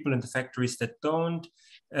with the people in the factories that don't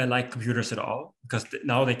like computers at all, because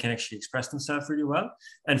now they can actually express themselves really well.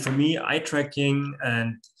 And for me, eye tracking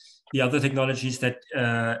and the other technologies that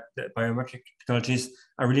the biometric technologies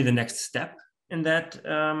are really the next step in that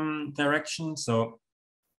direction. So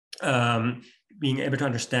being able to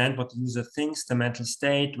understand what the user thinks, the mental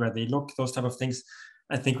state, where they look, those type of things,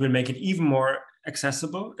 I think will make it even more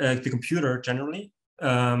accessible, the computer generally,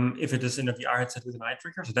 if it is in a VR headset with an eye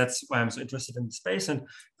tracker. So that's why I'm so interested in the space. And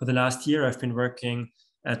for the last year, I've been working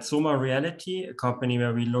at Soma Reality, a company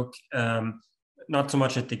where we look not so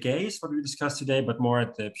much at the gaze, what we discussed today, but more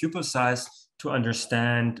at the pupil size to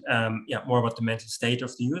understand more about the mental state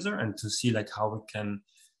of the user, and to see like how we can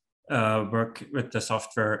work with the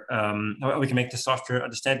software, how we can make the software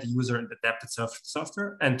understand the user and adapt itself to the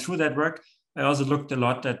software. And through that work, I also looked a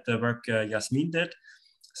lot at the work Jasmin did.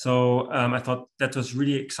 So I thought that was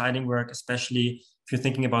really exciting work, especially if you're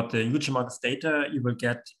thinking about the huge amount of data you will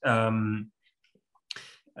get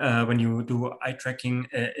when you do eye tracking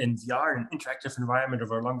in VR, an interactive environment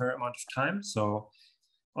over a longer amount of time. So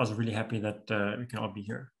I was really happy that we can all be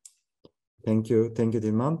here. Thank you,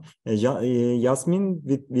 Tilman. Jasmin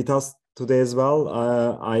with us today as well.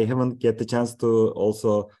 I haven't get the chance to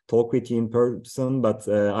also talk with you in person, but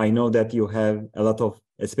I know that you have a lot of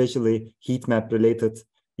especially heat map related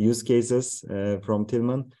use cases from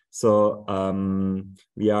Tilman. So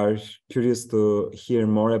we are curious to hear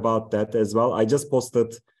more about that as well. I just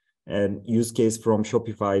posted an use case from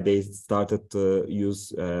Shopify. They started to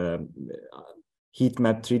use heat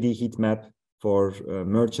map, 3D heat map for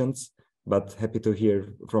merchants, but happy to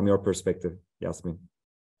hear from your perspective, Jasmin.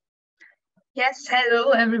 Yes,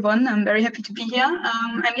 hello everyone. I'm very happy to be here.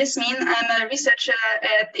 I'm Jasmin. I'm a researcher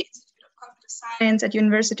at the Institute of Computer Science at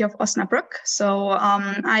University of Osnabrück. So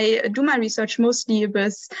I do my research mostly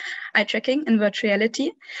with eye tracking and virtual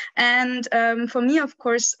reality. And for me, of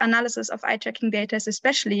course, analysis of eye tracking data is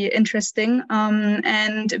especially interesting.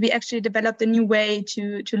 And we actually developed a new way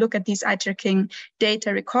to look at these eye tracking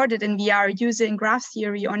data recorded in VR using graph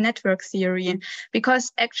theory or network theory,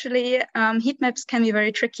 because actually heat maps can be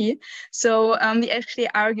very tricky. So we actually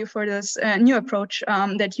argue for this new approach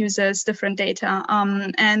that uses different data.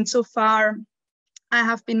 And so far, I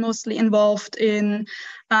have been mostly involved in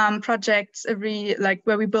projects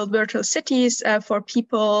where we build virtual cities for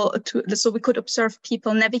people so we could observe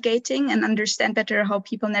people navigating and understand better how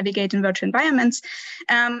people navigate in virtual environments.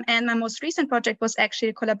 And my most recent project was actually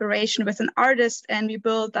a collaboration with an artist, and we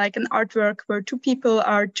built like an artwork where two people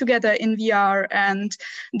are together in VR and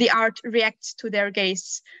the art reacts to their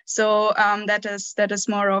gaze. So that is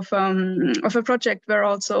more of a project where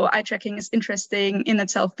also eye tracking is interesting in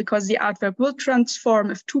itself, because the artwork will transform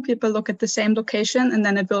if two people look at the same location, and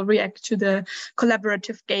then it will react to the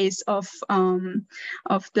collaborative gaze of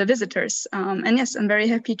the visitors. And yes, I'm very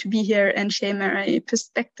happy to be here and share my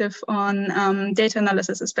perspective on data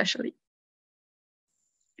analysis, especially.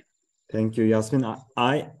 Thank you, Jasmin.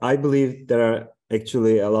 I believe there are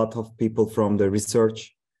actually a lot of people from the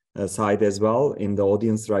research side as well in the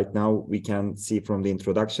audience right now. We can see from the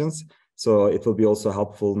introductions. So it will be also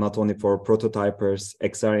helpful not only for prototypers,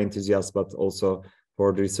 XR enthusiasts, but also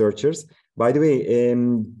for the researchers. By the way,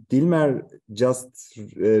 Dilmer just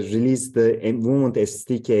released the Movement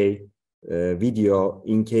SDK video.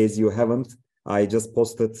 In case you haven't, I just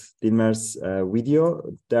posted Dilmer's video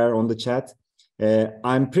there on the chat.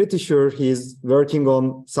 I'm pretty sure he's working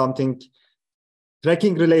on something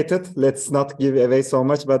tracking related. Let's not give away so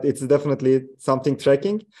much, but it's definitely something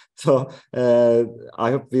tracking. So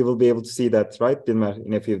I hope we will be able to see that, right, Dilmer,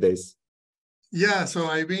 in a few days. Yeah, so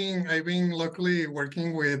I've been luckily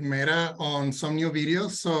working with Meta on some new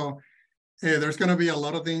videos. So there's going to be a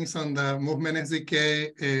lot of things on the Movement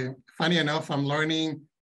SDK. Funny enough, I'm learning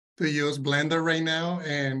to use Blender right now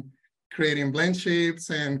and creating blend shapes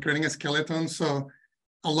and creating a skeleton. So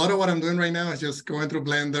a lot of what I'm doing right now is just going through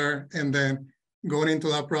Blender and then going into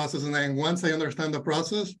that process. And then once I understand the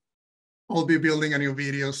process, I'll be building a new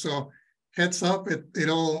video. So heads up,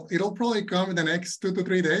 it'll probably come in the next 2 to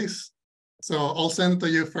 3 days. So I'll send it to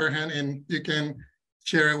you, Farhan, and you can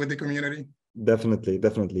share it with the community. Definitely.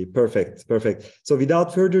 Perfect. So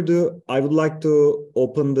without further ado, I would like to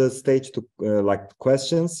open the stage to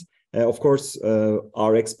questions. Of course,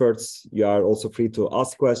 our experts, you are also free to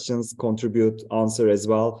ask questions, contribute, answer as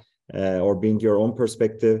well, or bring your own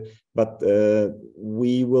perspective. But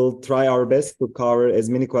we will try our best to cover as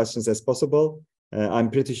many questions as possible.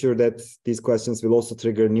 I'm pretty sure that these questions will also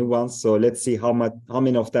trigger new ones. So let's see how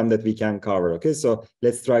many of them that we can cover. Okay, so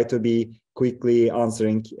let's try to be quickly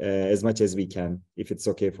answering as much as we can, if it's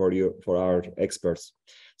okay for you, for our experts.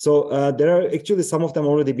 So there are actually some of them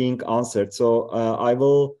already being answered. So I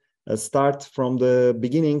will start from the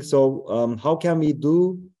beginning. So how can we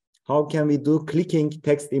do clicking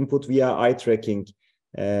text input via eye tracking?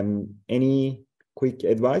 Any quick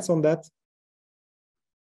advice on that?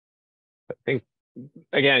 I think,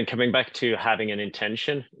 again, coming back to having an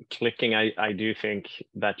intention, clicking, I do think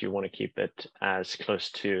that you want to keep it as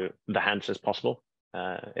close to the hands as possible.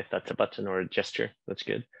 If that's a button or a gesture, that's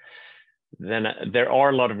good. Then there are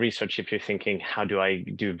a lot of research if you're thinking, how do I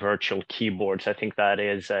do virtual keyboards? I think that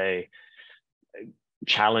is a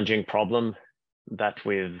challenging problem that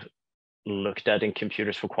we've looked at in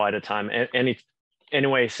computers for quite a time.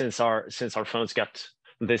 Anyway, since our phones got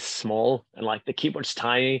this small and like the keyboard's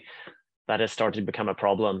tiny, that has started to become a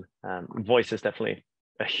problem. Voice is definitely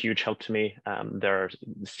a huge help to me. There are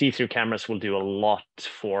see-through cameras will do a lot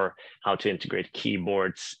for how to integrate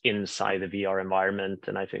keyboards inside the VR environment.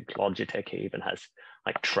 And I think Logitech even has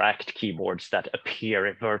like tracked keyboards that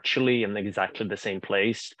appear virtually in exactly the same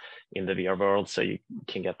place in the VR world. So you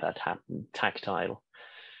can get that tactile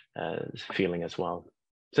feeling as well.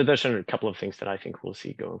 So those are a couple of things that I think we'll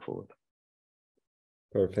see going forward.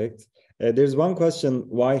 Perfect. There's one question: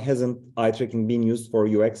 why hasn't eye tracking been used for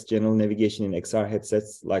UX general navigation in XR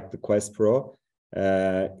headsets like the Quest Pro?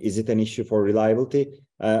 Is it an issue for reliability?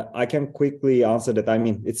 I can quickly answer that. I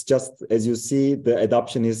mean, it's just, as you see, the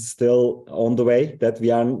adoption is still on the way, that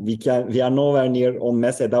we are nowhere near on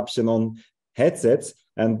mass adoption on headsets,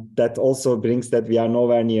 and that also brings that we are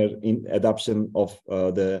nowhere near in adoption of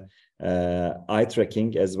the eye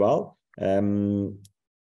tracking as well.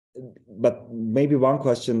 But maybe one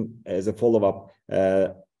question as a follow-up: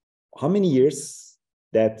 how many years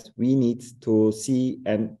that we need to see,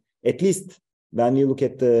 and at least when you look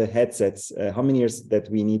at the headsets, how many years that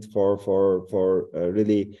we need for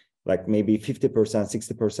really, like, maybe 50%,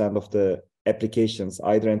 60% of the applications,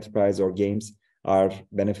 either enterprise or games, are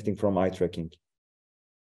benefiting from eye tracking?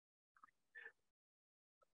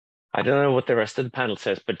 I don't know what the rest of the panel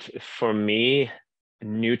says, but for me,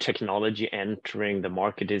 new technology entering the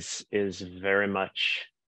market is very much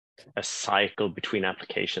a cycle between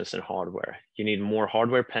applications and hardware. You need more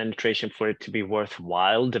hardware penetration for it to be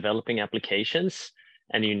worthwhile developing applications,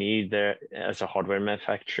 and you need, as a hardware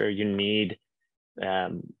manufacturer, you need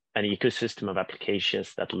an ecosystem of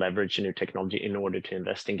applications that leverage new technology in order to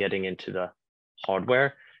invest in getting into the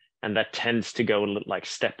hardware. And that tends to go like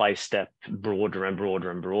step by step, broader and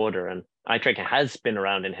broader and broader. And eye tracking has been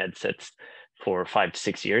around in headsets for 5 to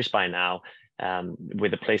 6 years by now.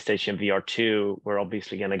 With the PlayStation VR 2, we're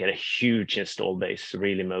obviously going to get a huge install base,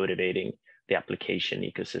 really motivating the application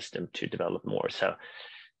ecosystem to develop more. So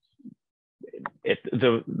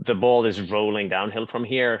the ball is rolling downhill from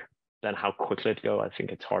here. Then how quickly it go, I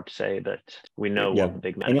think it's hard to say, but we know what the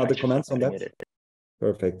big manufacturers. Any other comments on that?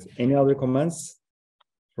 Perfect. Any other comments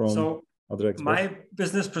from other experts? My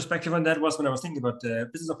business perspective on that was, when I was thinking about the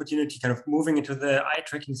business opportunity kind of moving into the eye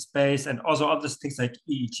tracking space and also other things like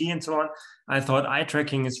EEG and so on, I thought eye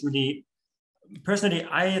tracking is really, personally,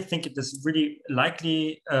 I think it is really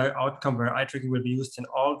likely outcome where eye tracking will be used in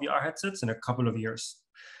all VR headsets in a couple of years.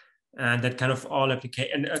 And that kind of all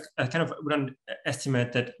application, and I kind of would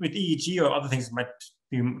estimate that with EEG or other things, it might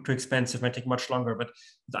be too expensive, might take much longer. But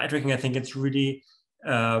with eye tracking, I think it's really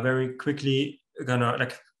very quickly gonna,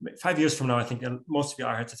 like 5 years from now, I think most of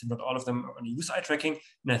VR headsets, if not all of them, are going to use eye tracking.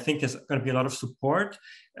 And I think there's going to be a lot of support,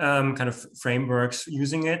 kind of frameworks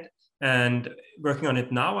using it and working on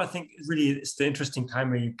it now. I think really it's the interesting time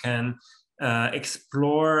where you can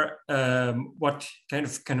explore what kind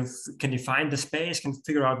of can define the space, can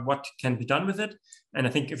figure out what can be done with it. And I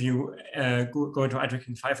think if you go into eye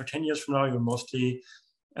tracking 5 or 10 years from now, you'll mostly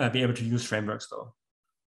be able to use frameworks though.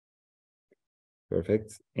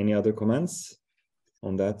 Perfect. Any other comments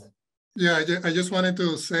on that? Yeah, I just wanted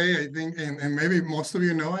to say, I think, and maybe most of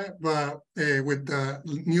you know it, but with the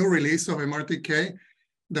new release of MRTK,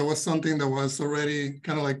 that was something that was already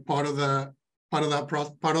kind of like part of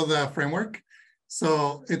the framework.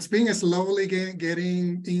 So it's being slowly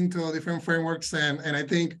getting into different frameworks, and I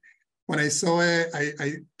think when I saw it,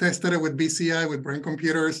 I tested it with BCI, with brain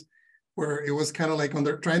computers, where it was kind of like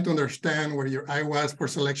trying to understand where your eye was for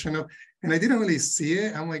selection of, and I didn't really see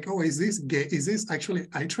it. I'm like, oh, is this actually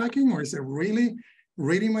eye tracking, or is it really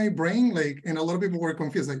reading my brain? Like, and a lot of people were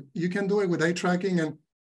confused. Like, you can do it with eye tracking. And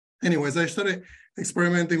anyways, I started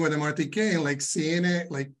experimenting with MRTK and like seeing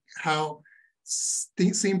it, like how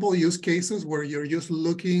simple use cases where you're just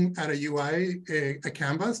looking at a UI, a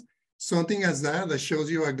canvas, something as that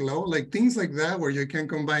shows you a glow, like things like that, where you can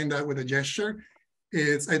combine that with a gesture.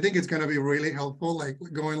 I think it's going to be really helpful, like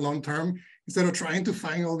going long term, instead of trying to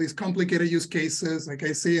find all these complicated use cases. Like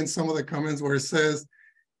I see in some of the comments where it says,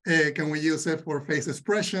 can we use it for face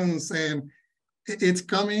expressions? And it's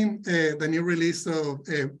coming, the new release of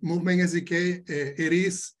Movement SDK,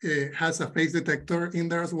 it has a face detector in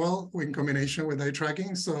there as well, in combination with eye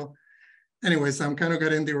tracking. So anyways, I'm kind of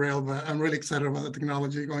getting derailed, but I'm really excited about the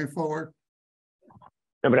technology going forward.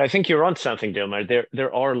 No, but I think you're on something, Dilmer.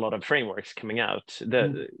 There are a lot of frameworks coming out.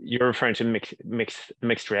 You're referring to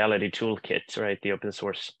mixed reality toolkit, right? The open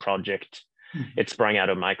source project. It sprang out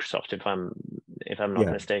of Microsoft, if I'm not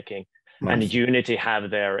mistaken. Nice. And Unity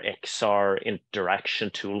have their XR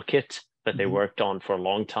interaction toolkit that they worked on for a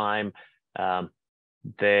long time. I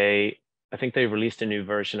think they released a new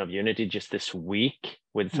version of Unity just this week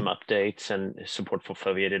with some updates and support for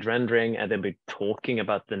foveated rendering, and they'll be talking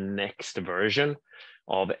about the next version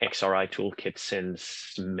of XRI toolkit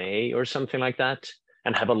since May or something like that,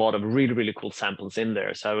 and have a lot of really, really cool samples in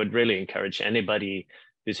there. So I would really encourage anybody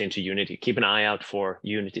who's into Unity, keep an eye out for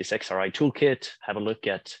Unity's XRI toolkit, have a look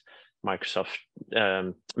at Microsoft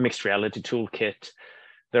mixed reality toolkit.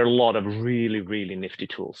 There are a lot of really, really nifty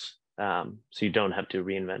tools. So you don't have to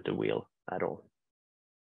reinvent the wheel at all.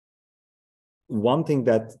 One thing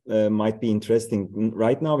that might be interesting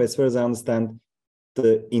right now, as far as I understand,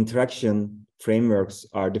 the interaction frameworks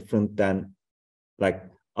are different than like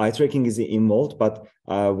eye tracking is involved, but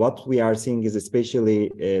what we are seeing is especially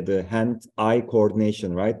the hand-eye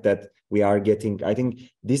coordination, right? That we are getting. I think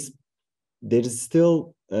there is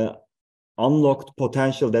still unlocked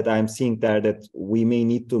potential that I'm seeing there, that we may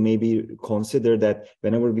need to maybe consider that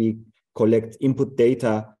whenever we collect input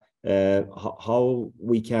data, how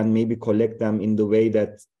we can maybe collect them in the way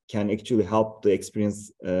that can actually help the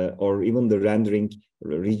experience or even the rendering,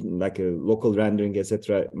 like a local rendering,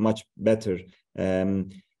 etc., much better.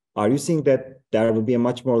 Are you seeing that there will be a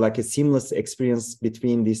much more like a seamless experience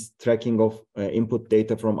between this tracking of input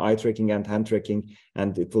data from eye tracking and hand tracking,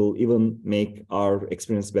 and it will even make our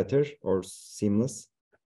experience better or seamless?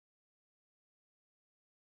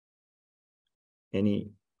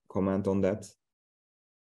 Any comment on that?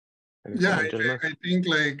 Yeah, I think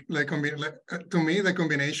to me, the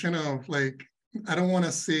combination of like, I don't want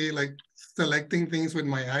to see like selecting things with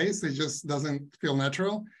my eyes. It just doesn't feel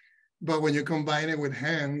natural. But when you combine it with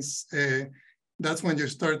hands, that's when you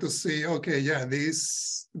start to see, okay, yeah,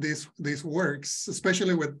 this works,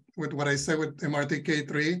 especially with what I said with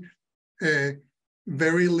MRTK3,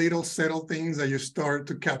 very little subtle things that you start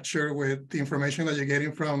to capture with the information that you're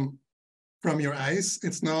getting from your eyes.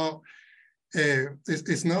 It's not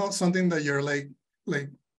something that you're like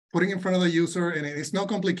putting in front of the user, and it's not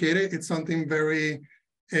complicated. It's something very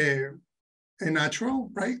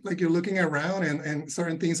natural, right? Like you're looking around and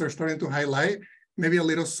certain things are starting to highlight, maybe a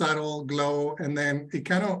little subtle glow, and then it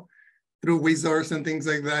kind of, through wizards and things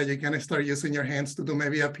like that, you kind of start using your hands to do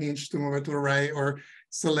maybe a pinch to move it to the right, or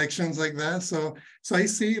selections like that. So I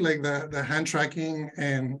see like the hand tracking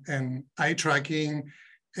and eye tracking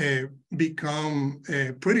become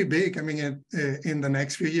pretty big. I mean, in the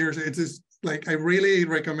next few years, it's just like, I really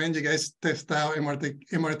recommend you guys test out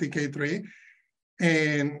MRTK3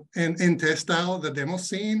 and test out the demo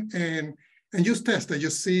scene and just test it.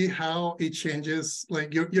 Just see how it changes.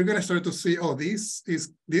 Like you're gonna start to see, oh, this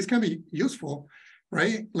can be useful,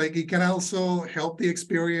 right? Like it can also help the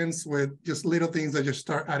experience with just little things that you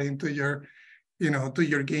start adding to your, to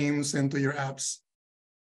your games and to your apps.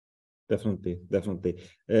 Definitely.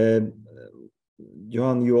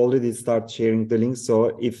 Johan, you already start sharing the links.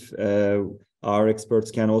 So if our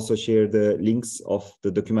experts can also share the links of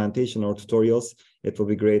the documentation or tutorials, it will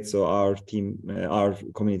be great. So our team, our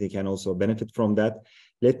community can also benefit from that.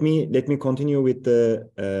 Let me continue with the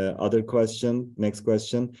other question, next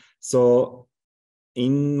question. So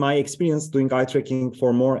in my experience doing eye tracking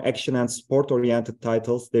for more action and sport-oriented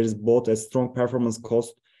titles, there is both a strong performance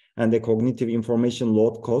cost and a cognitive information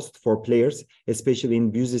load cost for players, especially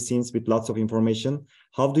in busy scenes with lots of information.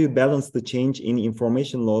 How do you balance the change in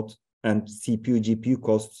information load and CPU, GPU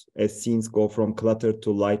costs as scenes go from cluttered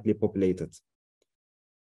to lightly populated?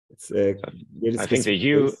 I think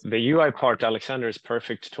the UI part, Alexander, is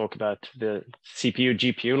perfect to talk about. The CPU,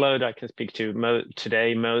 GPU load, I can speak to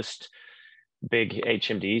today. Most big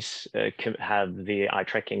HMDs can have the eye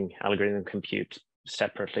tracking algorithm compute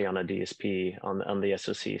separately on a DSP on the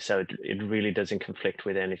SoC. So it really doesn't conflict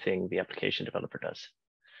with anything the application developer does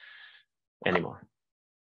anymore.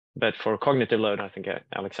 But for cognitive load, I think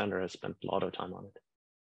Alexander has spent a lot of time on it.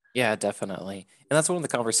 Yeah, definitely. And that's one of the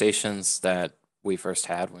conversations that we first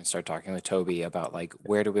had when we started talking with Tobii about like,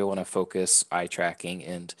 where do we want to focus eye tracking?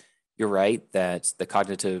 And you're right that the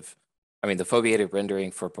foveated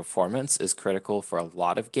rendering for performance is critical for a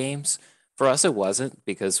lot of games. For us, it wasn't,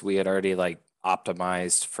 because we had already like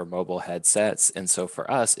optimized for mobile headsets. And so for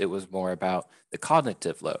us, it was more about the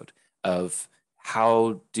cognitive load of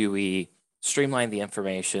how do we streamline the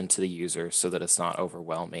information to the user so that it's not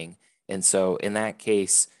overwhelming. And so in that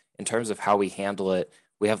case, in terms of how we handle it,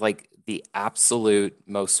 we have like the absolute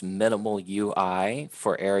most minimal UI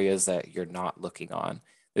for areas that you're not looking on.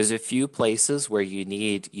 There's a few places where you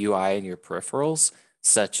need UI in your peripherals,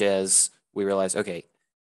 such as we realize, okay,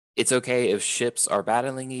 it's okay if ships are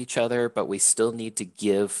battling each other, but we still need to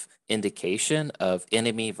give indication of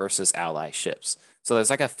enemy versus ally ships. So there's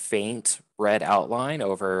like a faint red outline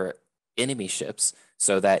over enemy ships,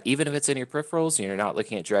 so that even if it's in your peripherals and you're not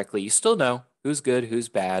looking at it directly, you still know who's good, who's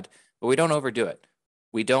bad, but we don't overdo it.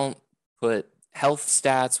 We don't put health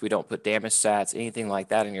stats, we don't put damage stats, anything like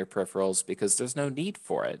that in your peripherals, because there's no need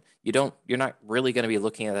for it. You're not really going to be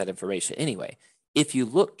looking at that information anyway. If you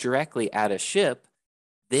look directly at a ship,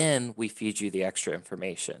 then we feed you the extra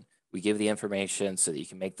information. We give the information so that you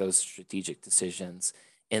can make those strategic decisions.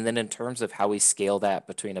 And then in terms of how we scale that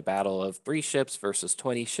between a battle of 3 ships versus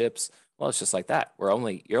 20 ships, well, it's just like that. You're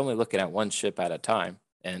only looking at 1 ship at a time.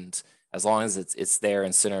 And as long as it's there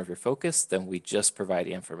in center of your focus, then we just provide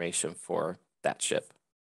the information for that ship.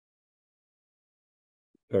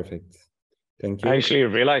 Perfect. Thank you. I actually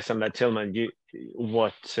realized on that, Tilman,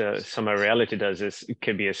 what Summer Reality does is it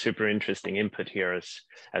could be a super interesting input here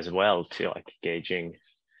as well to like gauging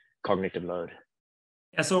cognitive load.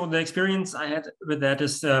 Yeah, so the experience I had with that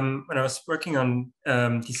is when I was working on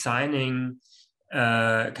designing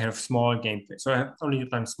kind of small gameplay. So I have only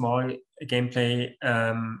done small gameplay,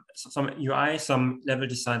 some UI, some level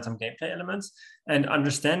design, some gameplay elements, and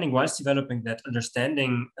understanding whilst developing that,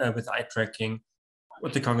 understanding with eye tracking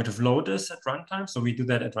what the cognitive load is at runtime. So we do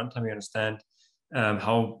that at runtime. We understand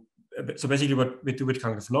how. So basically, what we do with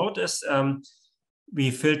cognitive load is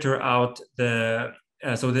we filter out the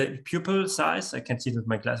so the pupil size. I can see it with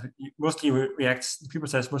my glass. Mostly reacts. The pupil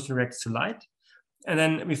size mostly reacts to light. And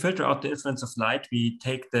then we filter out the influence of light. We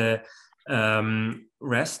take the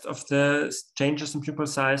rest of the changes in pupil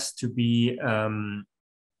size to be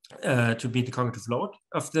the cognitive load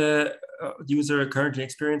of the user currently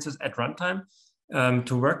experiences at runtime.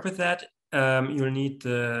 To work with that, you'll need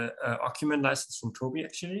the Ocument license from Tobii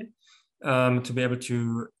actually to be able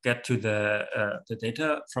to get to the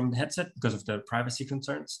data from the headset because of the privacy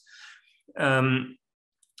concerns.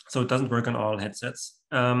 So it doesn't work on all headsets.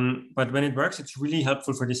 But when it works, it's really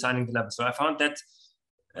helpful for designing the level. So I found that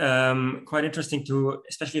quite interesting to,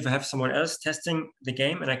 especially if I have someone else testing the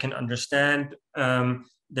game and I can understand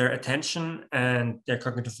their attention and their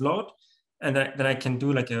cognitive load. And then I can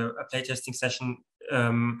do like a playtesting session,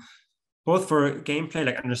 both for gameplay,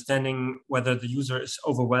 like understanding whether the user is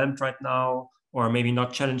overwhelmed right now or maybe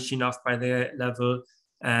not challenged enough by their level.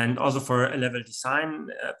 And also for a level design,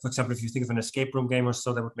 for example, if you think of an escape room game or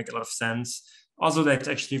so, that would make a lot of sense. Also, that's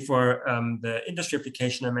actually for the industry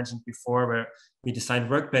application I mentioned before, where we design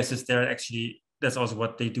workplaces. That's also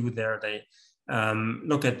what they do there. They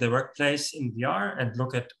look at the workplace in VR and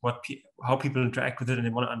look at how people interact with it, and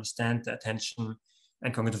they want to understand the attention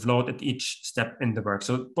and cognitive load at each step in the work.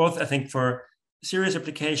 So both, I think, for serious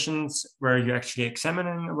applications where you're actually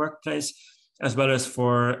examining a workplace, as well as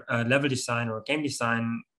for level design or game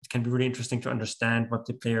design, it can be really interesting to understand what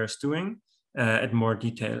the player is doing at more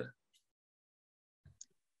detail.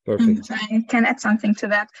 Perfect. I can add something to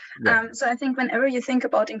that. Yeah. So I think whenever you think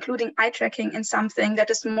about including eye tracking in something that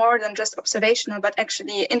is more than just observational, but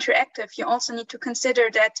actually interactive, you also need to consider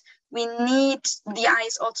that we need the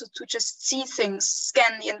eyes also to just see things,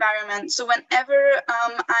 scan the environment. So whenever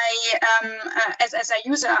as a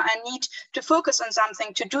user, I need to focus on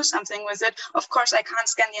something, to do something with it, of course, I can't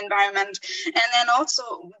scan the environment. And then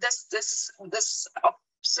also this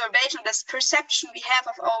observation, this perception we have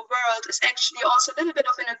of our world is actually also a little bit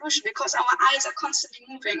of an illusion because our eyes are constantly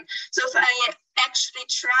moving. So if I actually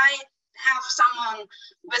try have someone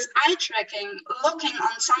with eye tracking looking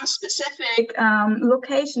on some specific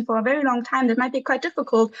location for a very long time, that might be quite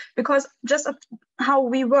difficult because just of how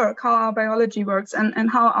we work, how our biology works,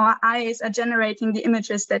 and how our eyes are generating the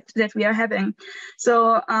images that we are having.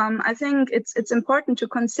 So I think it's important to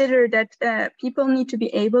consider that people need to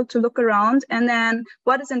be able to look around, and then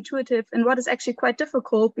what is intuitive and what is actually quite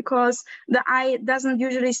difficult, because the eye doesn't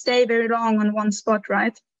usually stay very long on one spot,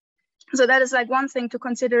 right? So that is like one thing to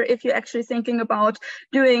consider if you're actually thinking about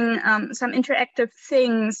doing some interactive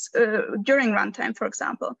things during runtime, for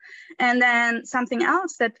example. And then something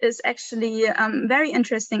else that is actually very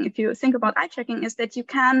interesting if you think about eye tracking is that you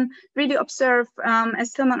can really observe,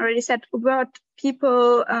 as Tilman already said, what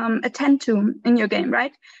people attend to in your game,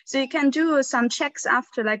 right? So you can do some checks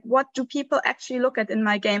after, like, what do people actually look at in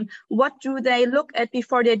my game? What do they look at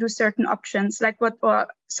before they do certain options, like what or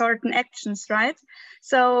certain actions, right?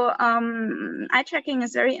 So eye tracking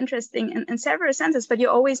is very interesting in several senses, but you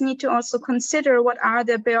always need to also consider what are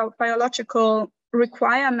the biological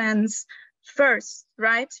requirements first,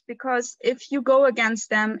 right? Because if you go against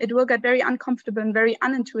them, it will get very uncomfortable and very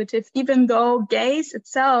unintuitive, even though gaze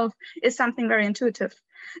itself is something very intuitive.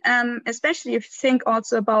 Especially if you think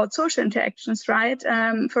also about social interactions, right?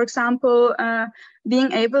 For example,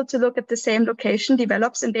 being able to look at the same location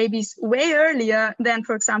develops in babies way earlier than,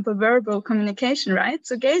 for example, verbal communication, right?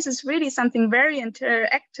 So gaze is really something very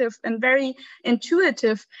interactive and very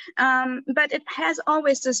intuitive, but it has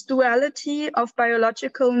always this duality of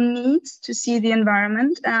biological needs to see the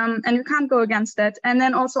environment, and you can't go against that. And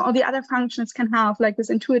then also all the other functions can have like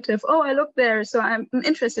this intuitive, oh, I look there, so I'm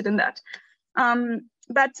interested in that.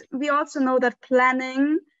 But we also know that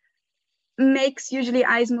planning makes usually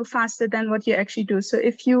eyes move faster than what you actually do. So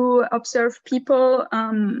if you observe people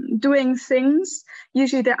doing things,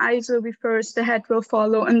 usually the eyes will be first, the head will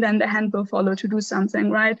follow, and then the hand will follow to do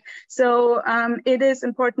something, right? So it is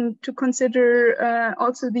important to consider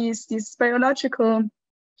also these biological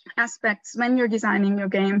aspects when you're designing your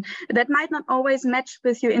game that might not always match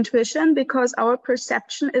with your intuition, because our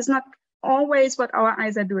perception is not always what our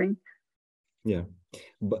eyes are doing. Yeah,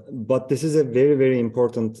 but this is a very, very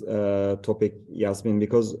important topic, Jasmin,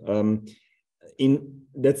 because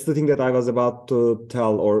that's the thing that I was about to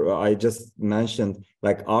tell, or I just mentioned,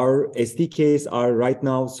 like our SDKs are right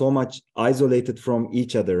now so much isolated from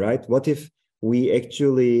each other, right? What if we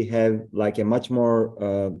actually have like a much more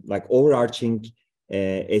like overarching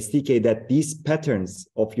SDK that these patterns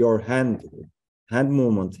of your hand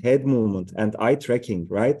movement, head movement, and eye tracking,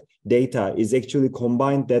 right? Data is actually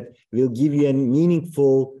combined, that will give you a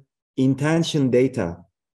meaningful intention data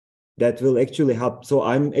that will actually help. So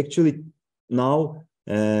I'm actually now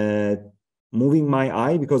moving my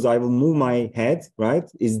eye because I will move my head, right?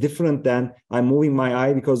 Is different than I'm moving my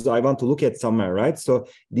eye because I want to look at somewhere, right? So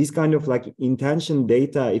these kind of like intention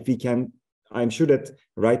data, if we can, I'm sure that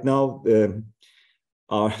right now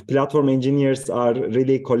our platform engineers are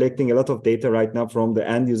really collecting a lot of data right now from the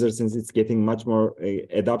end user, since it's getting much more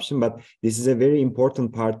adoption. But this is a very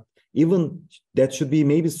important part, even that should be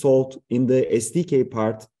maybe solved in the SDK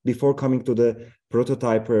part before coming to the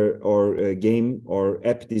prototyper or game or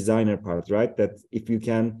app designer part, right? That if you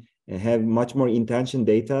can have much more intention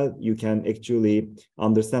data, you can actually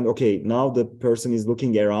understand, okay, now the person is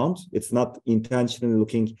looking around. It's not intentionally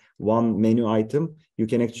looking one menu item. You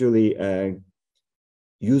can actually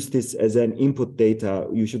use this as an input data.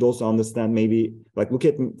 You should also understand, maybe like look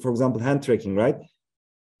at, for example, hand tracking, right?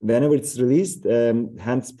 Whenever it's released,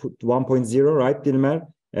 hands put 1.0, right, Dilmer?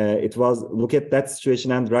 It was, look at that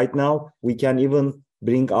situation, and right now we can even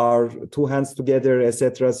bring our two hands together,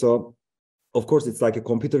 etc. So of course it's like a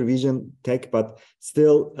computer vision tech, but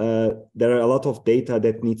still there are a lot of data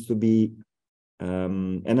that needs to be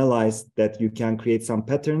analyzed, that you can create some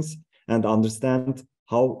patterns and understand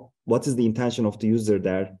what is the intention of the user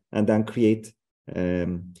there, and then create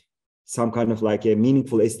some kind of like a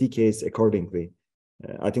meaningful SDKs accordingly.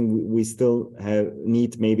 I think we still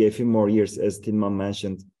need maybe a few more years, as Tilman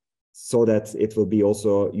mentioned, so that it will be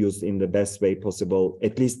also used in the best way possible,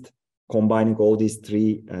 at least combining all these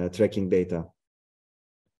three tracking data.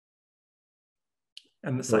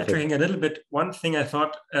 And sidetracking a little bit, one thing I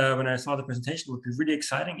thought when I saw the presentation would be really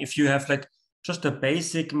exciting if you have like just a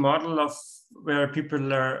basic model of where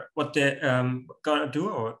people are, what they're gonna do,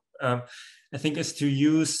 or I think is to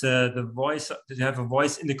use the voice, to have a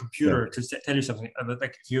voice in the computer to tell you something.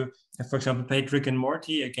 Like if you have, for example, played Rick and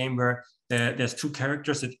Morty, a game where there's two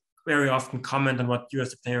characters that very often comment on what you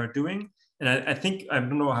as the player are doing. And I think, I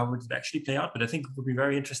don't know how it would actually play out, but I think it would be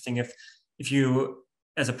very interesting if you,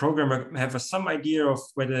 as a programmer, have some idea of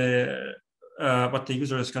whether what the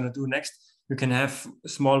user is going to do next. You can have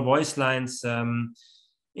small voice lines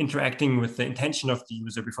interacting with the intention of the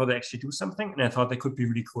user before they actually do something. And I thought that could be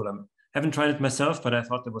really cool. I haven't tried it myself, but I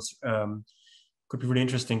thought that was could be really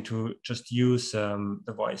interesting to just use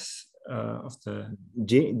the voice of the...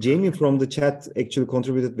 Jamie from the chat actually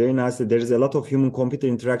contributed very nicely. There is a lot of human-computer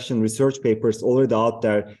interaction research papers already out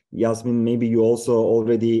there. Jasmin, maybe you also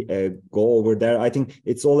already go over there. I think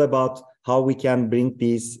it's all about how we can bring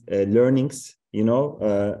these learnings, you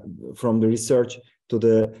know, from the research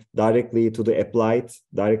to directly to the applied,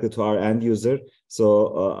 directly to our end user.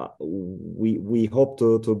 So we hope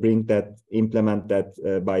to bring that, implement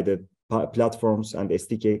that by the platforms and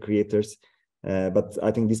SDK creators. But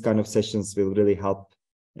I think these kind of sessions will really help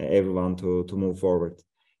everyone to move forward.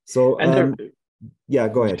 So yeah,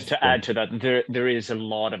 go ahead. To add to that, there is a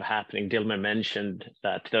lot of happening. Dilmer mentioned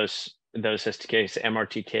that those SDKs,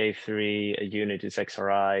 MRTK3, Unity's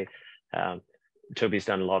XRI, Tobii's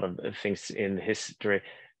done a lot of things in history.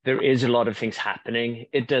 There is a lot of things happening.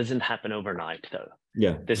 It doesn't happen overnight, though.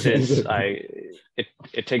 Yeah, this is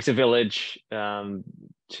it takes a village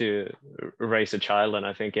to raise a child, and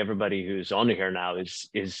I think everybody who's on here now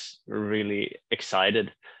is really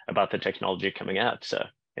excited about the technology coming out. So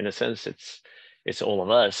in a sense, it's all of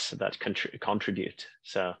us that contribute.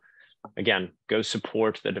 So again, go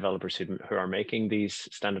support the developers who are making these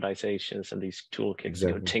standardizations and these toolkits.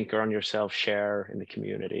 Exactly. Go tinker on yourself, share in the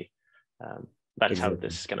community. That's exactly how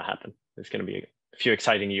this is going to happen. It's going to be a few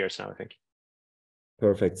exciting years now, I think.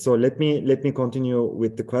 Perfect. So let me continue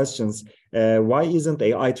with the questions. Why isn't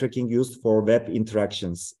AI tracking used for web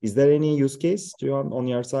interactions? Is there any use case, Johan, on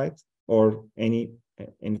your side, or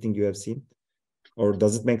anything you have seen, or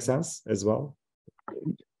does it make sense as well?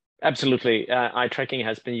 Absolutely. Eye tracking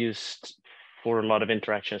has been used for a lot of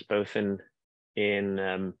interactions, both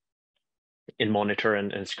in monitor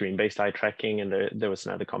and screen-based eye tracking. And there was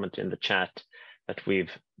another comment in the chat that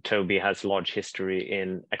Tobii has large history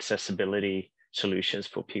in accessibility solutions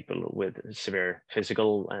for people with severe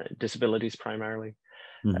physical disabilities primarily.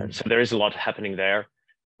 Mm-hmm. So there is a lot happening there.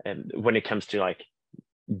 And when it comes to like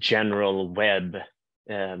general web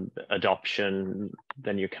adoption,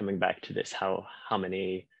 then you're coming back to this, how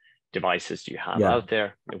many devices do you have out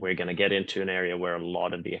there? We're going to get into an area where a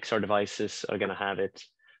lot of the XR devices are going to have it,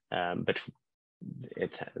 but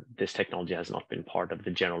this technology has not been part of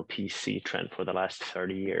the general PC trend for the last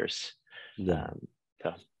 30 years.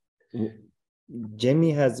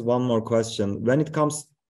 Jamie has one more question. When it comes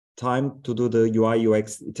time to do the UI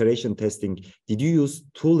UX iteration testing, did you use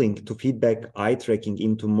tooling to feedback eye tracking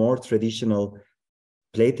into more traditional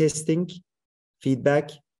playtesting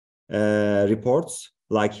feedback reports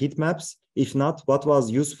like heat maps? If not, what was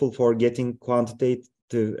useful for getting quantitative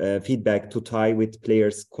feedback to tie with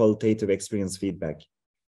players' qualitative experience feedback?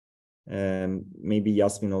 Maybe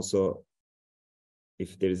Jasmin also,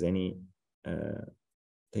 if there is any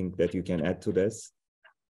thing that you can add to this.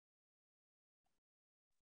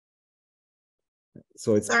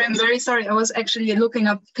 So it's sorry, I'm very sorry. I was actually looking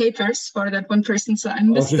up papers for that one person, so I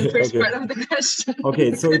missed the first part of the question.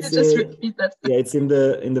 Okay, so it's just repeat that. Yeah, it's in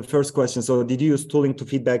the first question. So did you use tooling to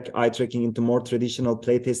feedback eye tracking into more traditional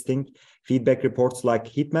playtesting feedback reports like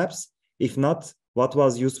heat maps? If not, what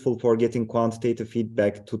was useful for getting quantitative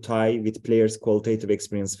feedback to tie with players' qualitative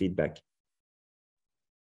experience feedback?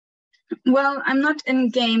 Well, I'm not in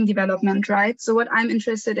game development, right? So what I'm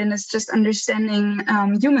interested in is just understanding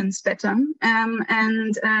humans better.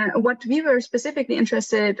 And what we were specifically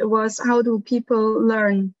interested was, how do people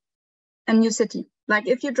learn a new city? Like,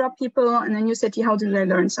 if you drop people in a new city, how do they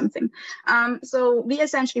learn something? So we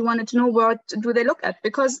essentially wanted to know, what do they look at?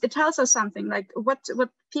 Because it tells us something. Like, what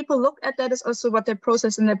people look at, that is also what they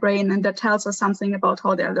process in their brain, and that tells us something about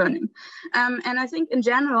how they're learning. And I think in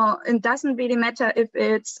general, it doesn't really matter if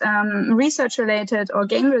it's research related or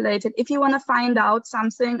game related. If you want to find out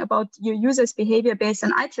something about your users' behavior based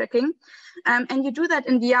on eye tracking, and you do that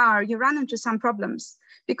in VR, you run into some problems.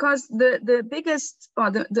 Because the biggest, or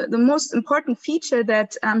the most important feature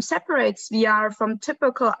that separates VR from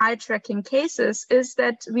typical eye tracking cases is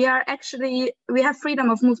that we have freedom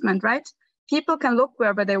of movement, right? People can look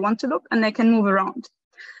wherever they want to look, and they can move around.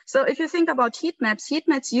 So if you think about heat maps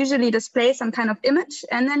usually display some kind of image,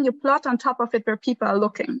 and then you plot on top of it where people are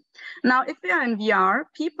looking. Now, if we are in VR,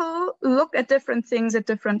 people look at different things at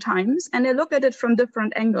different times, and they look at it from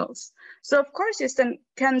different angles. So of course, you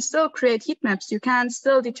can still create heat maps. You can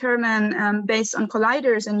still determine based on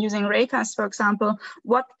colliders and using raycast, for example,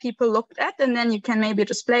 what people looked at, and then you can maybe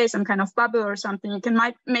display some kind of bubble or something. You can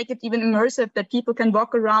make it even immersive, that people can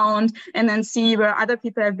walk around and then see where other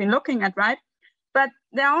people have been looking at, right? But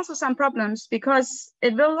there are also some problems, because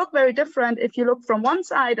it will look very different if you look from one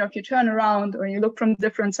side, or if you turn around, or you look from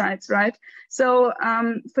different sides, right? So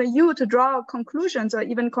for you to draw conclusions or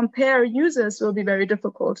even compare users will be very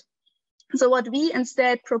difficult. So what we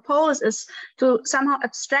instead propose is to somehow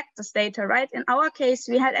abstract this data, right? In our case,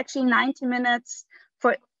 we had actually 90 minutes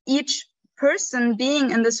for each person being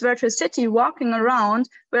in this virtual city, walking around,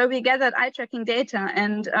 where we gathered eye tracking data.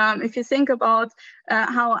 And if you think about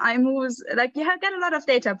how eye moves, like, you get a lot of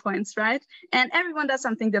data points, right? And everyone does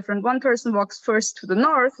something different. One person walks first to the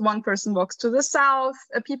north, one person walks to the south.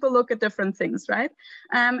 People look at different things, right?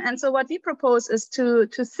 And so what we propose is to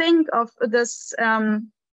think of this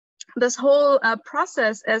this whole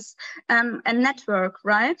process as a network,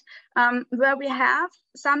 right? Where we have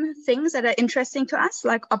some things that are interesting to us,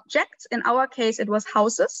 like objects. In our case, it was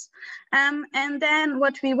houses. And then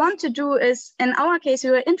what we want to do is, in our case,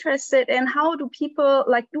 we were interested in how do people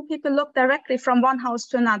look directly from one house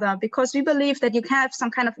to another? Because we believe that you can have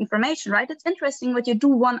some kind of information, right? It's interesting what you do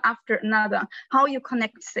one after another, how you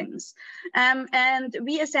connect things. And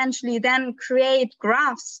we essentially then create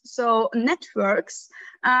graphs, so networks,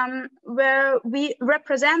 where we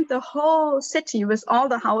represent the whole city with all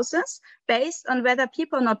the houses, based on whether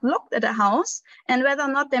people not looked at a house and whether or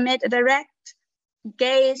not they made a direct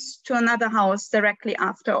gaze to another house directly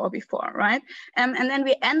after or before, right? And then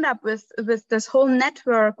we end up with this whole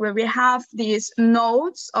network where we have these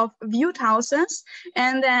nodes of viewed houses,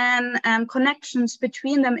 and then connections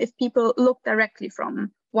between them if people look directly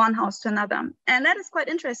from one house to another. And that is quite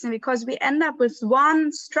interesting, because we end up with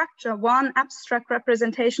one structure, one abstract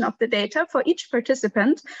representation of the data for each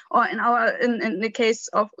participant, or in the case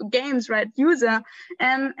of games, right, user.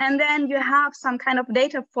 And then you have some kind of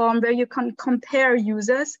data form where you can compare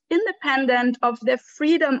users independent of their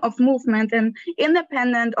freedom of movement and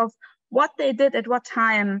independent of what they did at what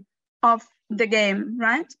time of the game,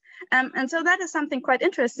 right? And so that is something quite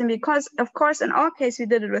interesting, because of course in our case we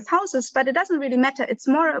did it with houses, but it doesn't really matter. It's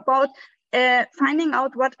more about finding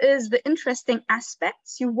out what is the interesting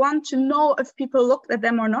aspects. You want to know if people looked at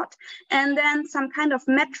them or not. And then some kind of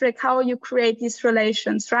metric, how you create these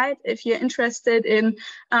relations, right? If you're interested in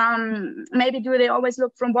maybe do they always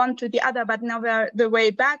look from one to the other, but never the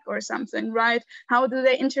way back or something, right? How do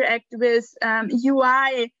they interact with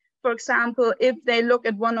UI? For example, if they look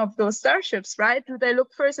at one of those starships, right? Do they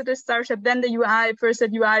look first at the starship, then the UI, first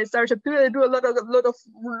at UI, starship? Do they do a lot of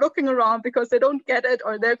looking around because they don't get it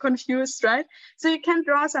or they're confused, right? So you can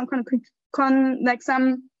draw some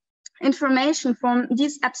some information from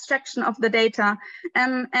this abstraction of the data,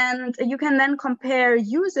 and you can then compare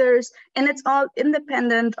users, and it's all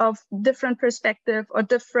independent of different perspective or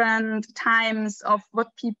different times of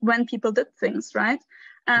when people did things, right?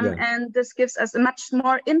 And this gives us a much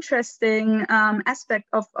more interesting aspect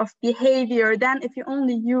of behavior than if you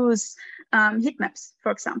only use heat maps,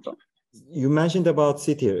 for example. You mentioned about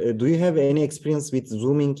city. Do you have any experience with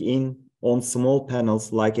zooming in on small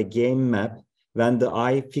panels like a game map? When the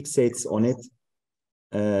eye fixates on it,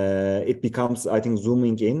 it becomes, I think,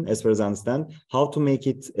 zooming in, as far as I understand. How to make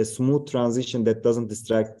it a smooth transition that doesn't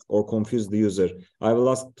distract or confuse the user? I will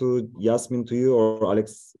ask to Jasmin, to you, or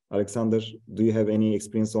Alexander, do you have any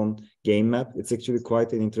experience on game map? It's actually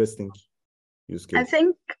quite an interesting use case. I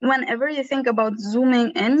think whenever you think about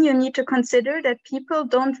zooming in, you need to consider that people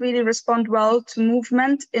don't really respond well to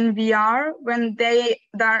movement in VR when they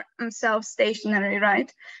are themselves stationary,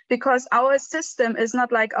 right? Because our system is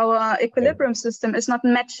not like our equilibrium system is not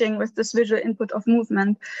matching with this visual input of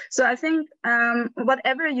movement. So I think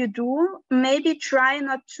whatever you do, maybe try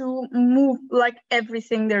not to move like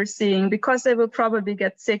everything they're seeing, because they will probably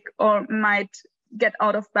get sick or might get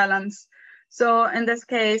out of balance. So in this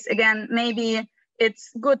case, again, maybe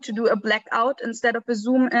it's good to do a blackout instead of a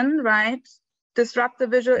zoom in, right? Disrupt the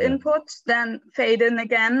visual input, then fade in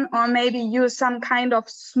again, or maybe use some kind of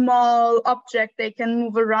small object they can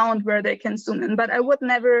move around where they can zoom in. But I would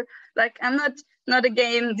never, like, I'm not a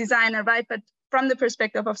game designer, right? But from the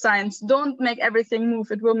perspective of science, don't make everything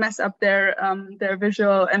move. It will mess up their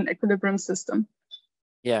visual and equilibrium system.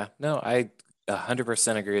 Yeah, no, I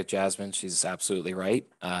 100% agree with Jasmin. She's absolutely right.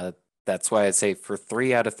 That's why I'd say for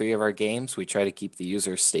 3 out of 3 of our games, we try to keep the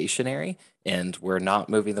user stationary and we're not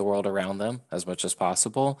moving the world around them as much as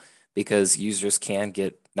possible, because users can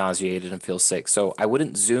get nauseated and feel sick. So I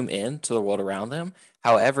wouldn't zoom in to the world around them.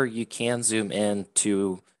 However, you can zoom in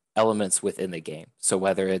to elements within the game. So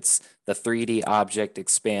whether it's the 3D object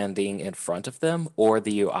expanding in front of them or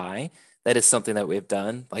the UI, that is something that we've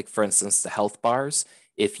done. Like, for instance, the health bars.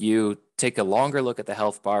 If you take a longer look at the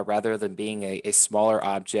health bar, rather than being a smaller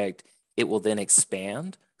object, it will then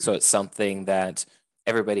expand. So it's something that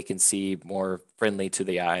everybody can see, more friendly to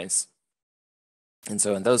the eyes. And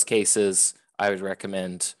so in those cases, I would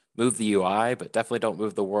recommend move the UI, but definitely don't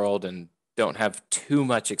move the world and don't have too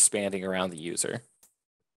much expanding around the user.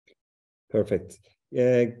 Perfect.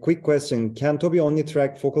 Quick question. Can Tobii only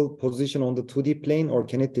track focal position on the 2D plane, or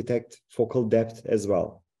can it detect focal depth as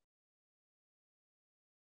well?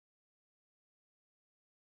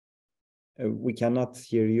 We cannot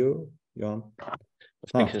hear you, Johan.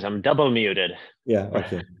 It's because I'm double muted. Yeah,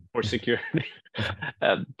 okay. For security.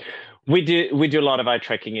 We do a lot of eye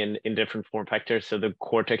tracking in different form factors. So the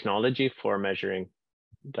core technology for measuring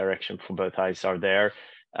direction for both eyes are there.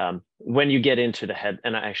 When you get into the head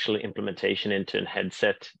and actually implementation into a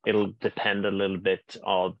headset, it'll depend a little bit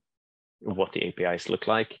on what the APIs look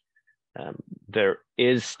like. There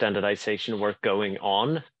is standardization work going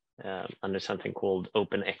on under something called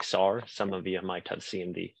OpenXR. Some of you might have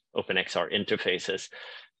seen the OpenXR interfaces.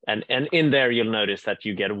 And in there, you'll notice that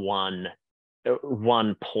you get one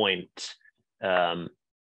point,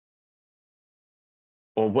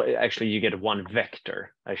 actually you get one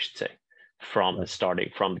vector, I should say, from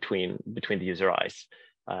starting from between the user eyes,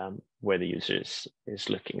 where the user is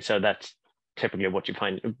looking. So that's typically what you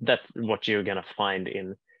find. That's what you're gonna find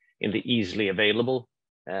in the easily available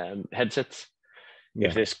headsets. Yeah.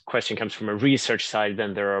 If this question comes from a research side,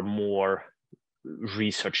 then there are more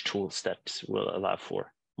research tools that will allow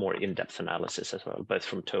for more in-depth analysis as well, both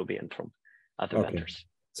from Tobii and from other vendors.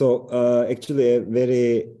 So actually a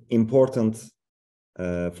very important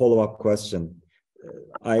follow-up question.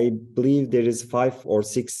 I believe there is 5 or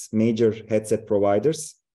 6 major headset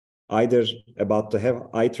providers, either about to have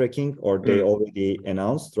eye tracking or they already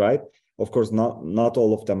announced, right? Of course, not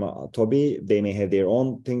all of them are Tobii. They may have their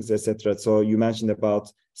own things, etc. So you mentioned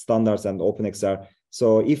about standards and OpenXR.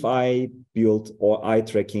 So if I build or eye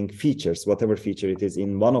tracking features, whatever feature it is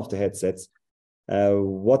in one of the headsets,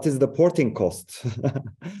 what is the porting cost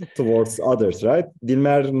towards others, right?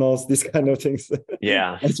 Dilmer knows these kind of things.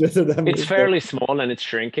 Yeah, it's fairly small and it's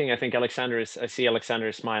shrinking. I think I see Alexander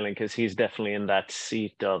is smiling because he's definitely in that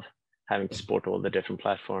seat of having to support all the different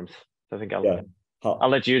platforms. So I think I'll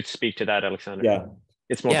let you speak to that, Alexander. Yeah,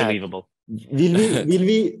 it's more believable.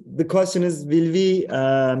 The question is, will we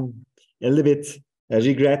a little bit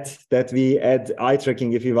regret that we add eye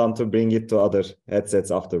tracking if we want to bring it to other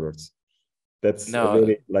headsets afterwards? That's a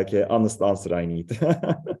very an honest answer I need.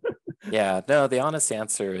 Yeah, no, the honest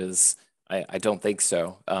answer is I don't think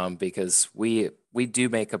so, because we do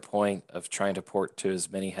make a point of trying to port to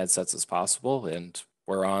as many headsets as possible, and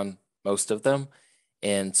we're on most of them.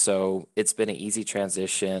 And so it's been an easy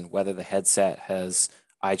transition, whether the headset has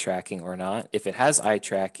eye tracking or not. If it has eye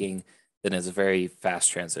tracking, then it's a very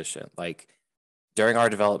fast transition. Like during our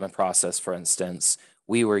development process, for instance,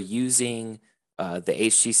 we were using the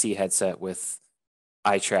HTC headset with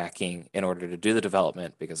eye tracking in order to do the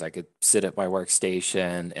development, because I could sit at my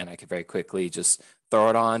workstation and I could very quickly just throw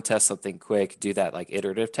it on, test something quick, do that like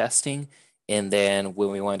iterative testing. And then when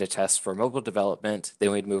we wanted to test for mobile development, then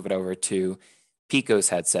we'd move it over to Pico's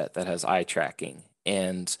headset that has eye tracking.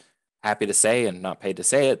 And happy to say, and not paid to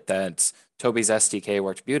say it, that Tobii's SDK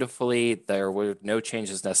worked beautifully. There were no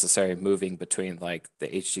changes necessary moving between like the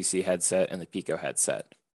HTC headset and the Pico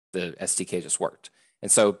headset. The SDK just worked.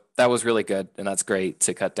 And so that was really good, and that's great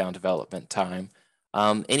to cut down development time.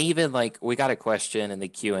 And even like we got a question in the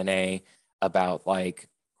Q&A about like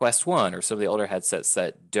Quest 1 or some of the older headsets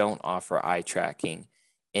that don't offer eye tracking.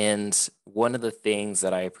 And one of the things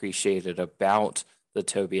that I appreciated about the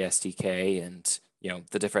Tobii SDK and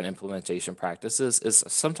the different implementation practices is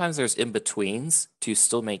sometimes there's in-betweens to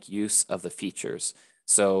still make use of the features.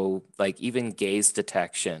 So like even gaze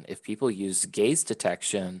detection, if people use gaze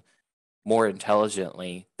detection more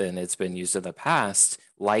intelligently than it's been used in the past,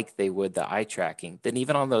 like they would the eye tracking, then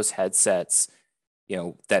even on those headsets,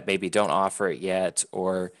 that maybe don't offer it yet,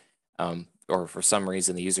 or for some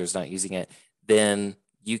reason the user is not using it, then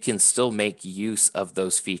you can still make use of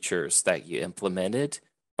those features that you implemented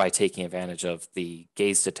by taking advantage of the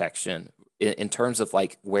gaze detection in terms of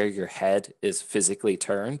like where your head is physically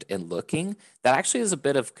turned and looking. That actually is a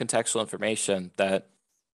bit of contextual information that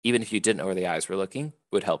even if you didn't know where the eyes were looking,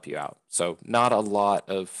 would help you out. So not a lot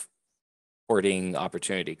of porting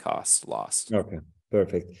opportunity cost lost. Okay,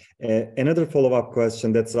 perfect. Another follow-up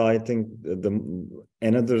question that's I think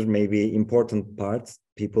another maybe important part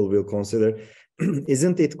people will consider.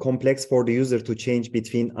 Isn't it complex for the user to change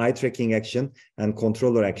between eye tracking action and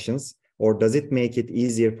controller actions? Or does it make it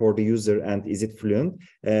easier for the user and is it fluent?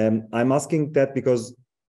 I'm asking that because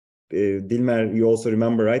Dilmer, you also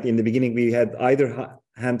remember, right? In the beginning, we had either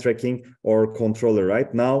hand tracking or controller,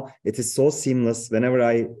 right? Now it is so seamless. Whenever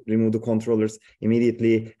I remove the controllers,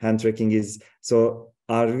 immediately hand tracking is. So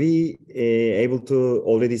are we able to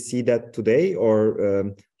already see that today,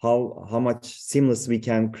 or how much seamless we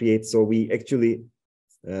can create? So we actually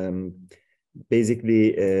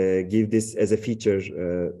basically give this as a feature,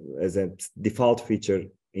 as a default feature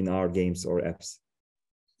in our games or apps.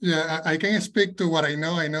 Yeah, I can speak to what I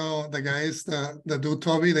know. I know the guys that do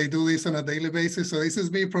Tobii, they do this on a daily basis. So this is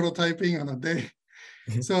me prototyping on a day.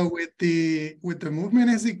 So with the movement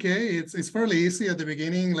SDK, it's fairly easy at the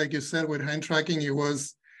beginning. Like you said, with hand tracking, it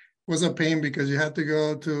was a pain because you had to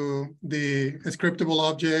go to the scriptable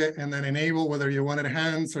object and then enable whether you wanted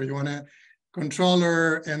hands or you wanted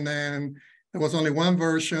controller. And then there was only one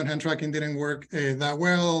version. Hand tracking didn't work that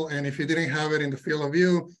well. And if you didn't have it in the field of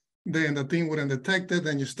view, then the thing wouldn't detect it.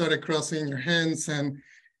 Then you started crossing your hands and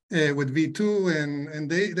with V2, and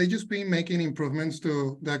they just been making improvements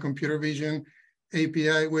to the computer vision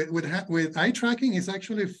API. With eye tracking, it's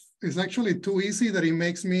actually too easy that it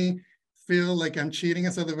makes me feel like I'm cheating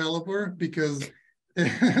as a developer because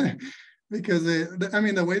I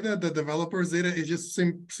mean the way that the developers did it is just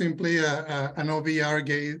simply an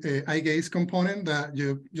OVR eye gaze component that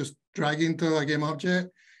you just drag into a game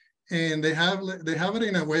object. And they have it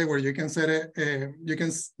in a way where you can set it,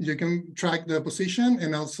 you can track the position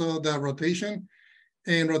and also the rotation.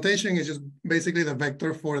 And rotation is just basically the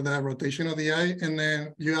vector for the rotation of the eye. And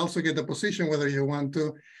then you also get the position, whether you want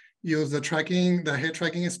to use the head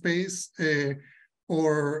tracking space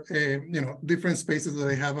or different spaces that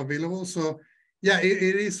they have available. So yeah,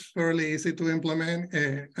 it is fairly easy to implement.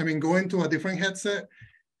 I mean, going to a different headset,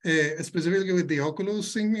 specifically with the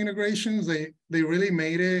Oculus integrations, they really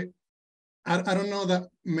made it. I don't know that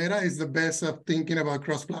Meta is the best at thinking about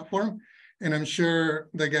cross-platform, and I'm sure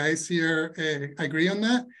the guys here agree on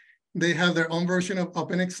that. They have their own version of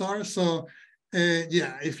OpenXR, so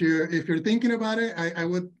yeah, if you're thinking about it, I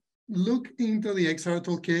would look into the XR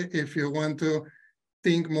toolkit if you want to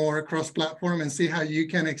think more cross-platform and see how you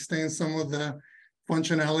can extend some of the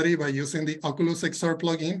functionality by using the Oculus XR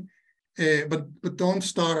plugin. But don't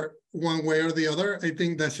start one way or the other. I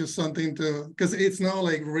think that's just something to, because it's not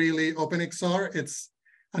like really OpenXR, it's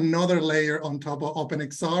another layer on top of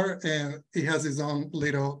OpenXR, and it has its own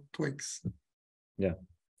little tweaks. Yeah,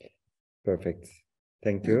 perfect.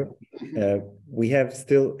 Thank you. We have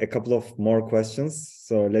still a couple of more questions,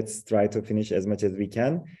 so let's try to finish as much as we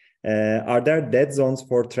can. Are there dead zones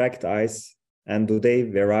for tracked eyes, and do they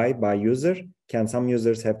vary by user? Can some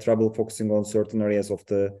users have trouble focusing on certain areas of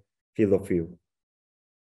the field of view?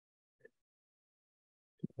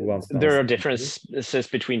 There are differences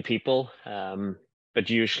between people, but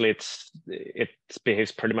usually it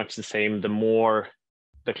behaves pretty much the same.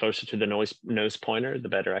 The closer to the nose pointer, the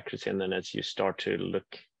better accuracy. And then as you start to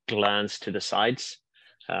glance to the sides,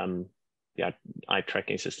 eye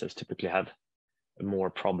tracking systems typically have more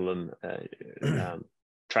problem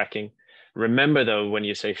tracking. Remember though, when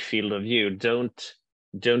you say field of view, don't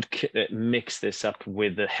mix this up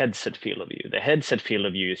with the headset field of view. The headset field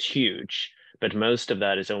of view is huge, but most of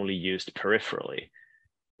that is only used peripherally.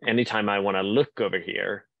 Anytime I want to look over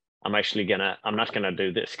here, I'm not gonna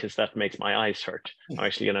do this because that makes my eyes hurt. I'm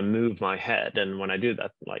actually gonna move my head, and when I do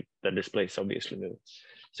that, like the displays obviously move.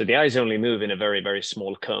 So the eyes only move in a very, very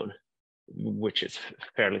small cone, which is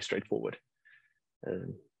fairly straightforward.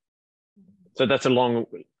 So that's a long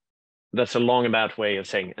about way of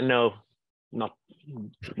saying no, not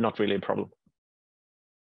really a problem.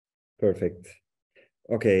 Perfect.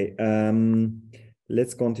 Okay,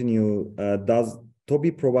 let's continue. Does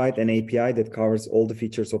Tobii provide an API that covers all the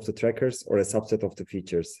features of the trackers or a subset of the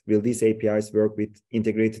features? Will these APIs work with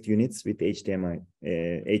integrated units with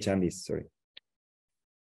HMDs? Sorry.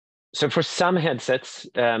 So for some headsets,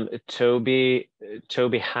 Tobii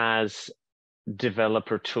has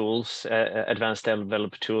developer tools, advanced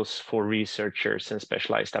developer tools for researchers and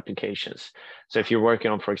specialized applications. So if you're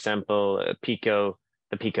working on, for example, the Pico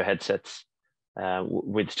headsets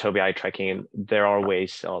with Tobii eye tracking, there are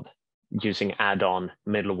ways of using add-on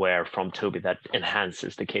middleware from Tobii that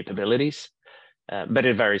enhances the capabilities, but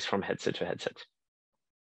it varies from headset to headset.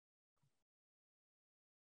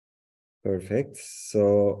 Perfect.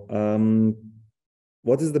 So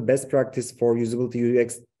what is the best practice for usability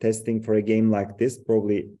UX testing for a game like this?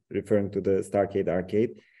 Probably referring to the Starcade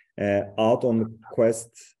arcade, out on the Quest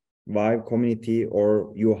Vive community,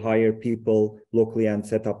 or you hire people locally and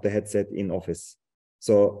set up the headset in office.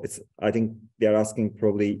 So I think they're asking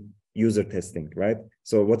probably user testing, right?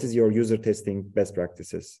 So what is your user testing best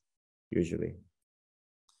practices usually?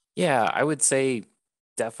 Yeah, I would say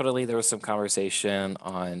definitely there was some conversation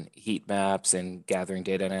on heat maps and gathering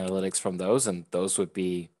data and analytics from those, and those would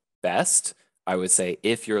be best. I would say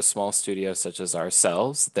if you're a small studio such as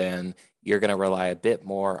ourselves, then you're going to rely a bit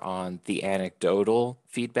more on the anecdotal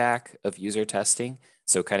feedback of user testing.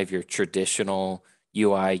 So kind of your traditional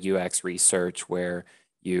UI, UX research where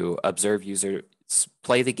you observe users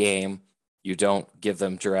play the game, you don't give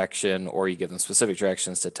them direction, or you give them specific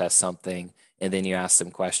directions to test something, and then you ask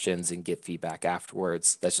them questions and get feedback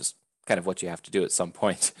afterwards. That's just kind of what you have to do at some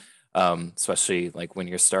point, especially like when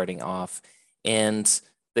you're starting off. And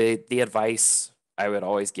the advice I would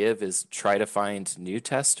always give is try to find new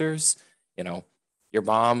testers. You know, your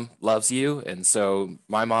mom loves you, and so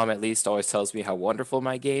my mom at least always tells me how wonderful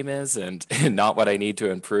my game is and not what I need to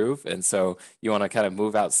improve. And so you want to kind of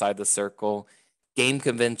move outside the circle. Game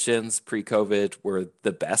conventions pre-COVID were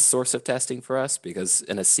the best source of testing for us because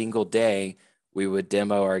in a single day, we would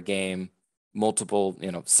demo our game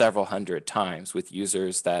several hundred times with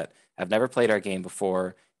users that have never played our game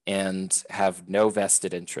before and have no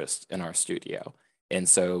vested interest in our studio. And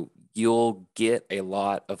so you'll get a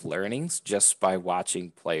lot of learnings just by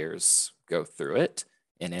watching players go through it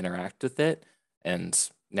and interact with it. And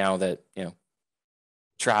now that,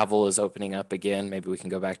 travel is opening up again, maybe we can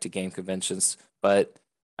go back to game conventions. But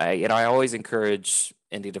I always encourage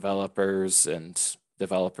indie developers and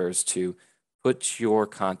developers to put your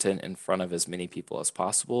content in front of as many people as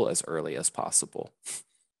possible, as early as possible.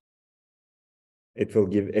 It will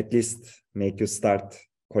at least make you start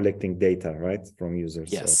collecting data, right, from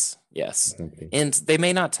users. Yes, yes. Definitely. And they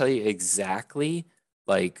may not tell you exactly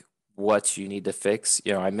like what you need to fix.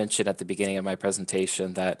 I mentioned at the beginning of my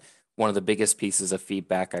presentation that one of the biggest pieces of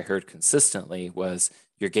feedback I heard consistently was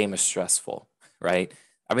your game is stressful, right?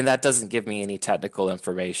 I mean, that doesn't give me any technical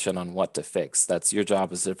information on what to fix. That's your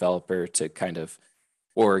job as a developer to kind of,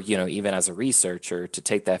 or, even as a researcher, to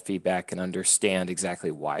take that feedback and understand exactly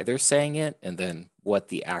why they're saying it and then what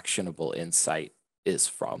the actionable insight is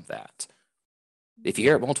from that. If you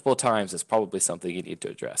hear it multiple times, it's probably something you need to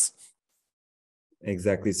address.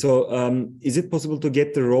 Exactly. So is it possible to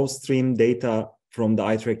get the raw stream data from the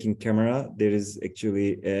eye tracking camera? There is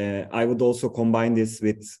actually, I would also combine this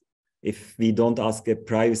with, if we don't ask a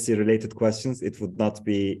privacy related questions, it would not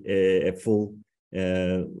be a full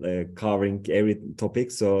covering every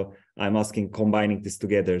topic. So I'm asking, combining this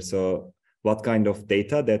together. So what kind of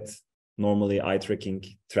data that normally eye tracking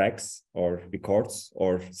tracks or records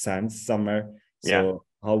or sends somewhere? So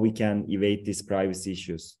how we can evade these privacy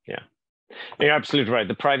issues? Yeah. You're absolutely right.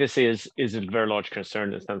 The privacy is a very large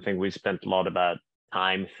concern. It's something we spent a lot about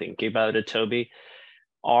time thinking about at Tobii.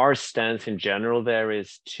 Our stance in general there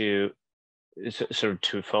is to sort of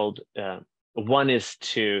twofold. One is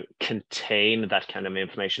to contain that kind of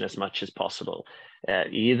information as much as possible,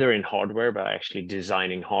 either in hardware by actually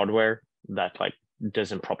designing hardware that like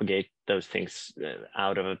doesn't propagate those things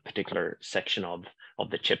out of a particular section of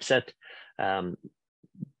the chipset,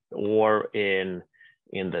 or in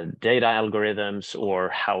the data algorithms, or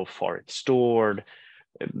how far it's stored,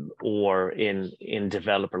 or in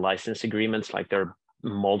developer license agreements. Like there are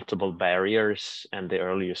multiple barriers, and the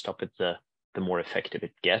earlier you stop it, the more effective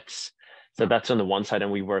it gets. So that's on the one side,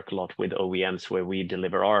 and we work a lot with OEMs where we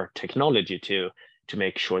deliver our technology to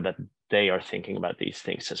make sure that they are thinking about these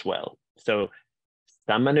things as well. So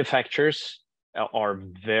some manufacturers are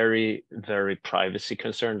very, very privacy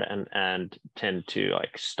concerned and tend to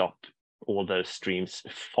like stop all those streams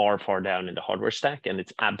far down in the hardware stack, and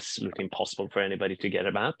it's absolutely impossible for anybody to get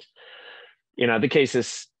about. In other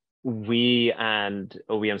cases, we and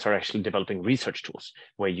OEMs are actually developing research tools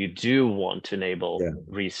where you do want to enable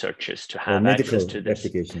researchers to have access to this.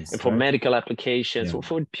 And for medical applications, or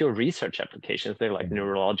for pure research applications, they're like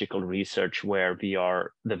neurological research where the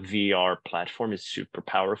VR platform is super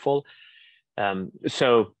powerful.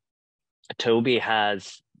 So Tobii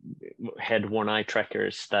has head-worn eye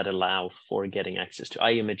trackers that allow for getting access to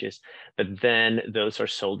eye images, but then those are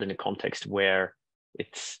sold in a context where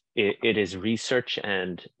it is research,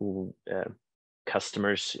 and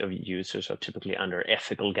customers of users are typically under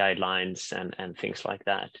ethical guidelines and things like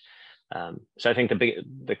that. So I think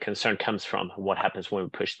the concern comes from what happens when we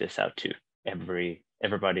push this out to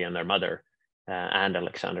everybody and their mother, and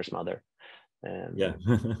Alexander's mother.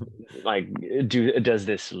 Like, does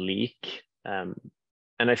this leak?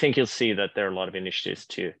 And I think you'll see that there are a lot of initiatives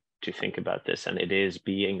to think about this, and it is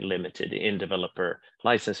being limited in developer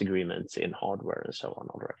license agreements, in hardware, and so on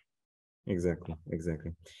already. Exactly.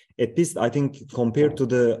 At least I think compared to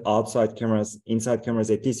the outside cameras, inside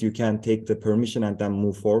cameras, at least you can take the permission and then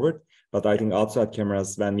move forward. But I think outside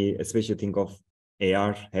cameras, when we especially think of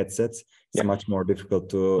AR headsets, it's much more difficult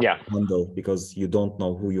to handle, because you don't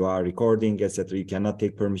know who you are recording, etc. You cannot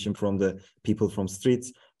take permission from the people from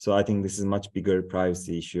streets. So I think this is a much bigger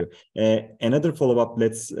privacy issue. Another follow-up,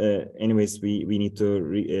 anyways, we need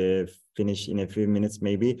to finish in a few minutes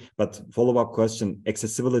maybe, but follow-up question,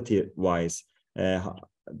 accessibility-wise,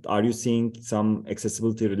 are you seeing some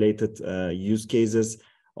accessibility-related use cases?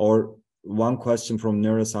 Or one question from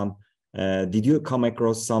Neurosam, did you come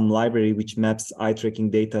across some library which maps eye tracking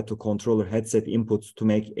data to controller headset inputs to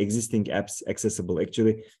make existing apps accessible?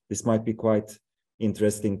 Actually, this might be quite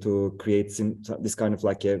interesting to create this kind of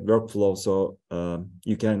like a workflow, so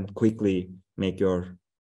you can quickly make your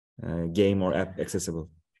game or app accessible.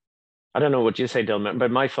 I don't know what you say, Dilmer,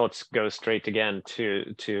 but my thoughts go straight again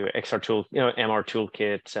to XR Tool, MR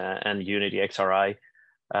Toolkit and Unity XRI,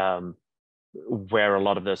 where a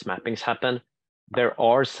lot of those mappings happen. There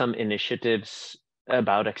are some initiatives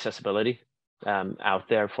about accessibility out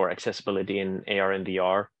there for accessibility in AR and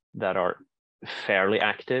VR that are fairly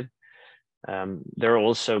active. There are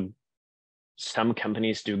also some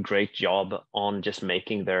companies do a great job on just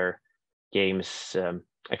making their games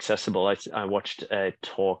accessible. I watched a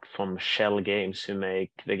talk from Shell Games, who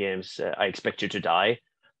make the games I Expect You to Die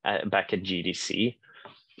back at GDC.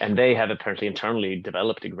 And they have apparently internally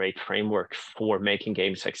developed a great framework for making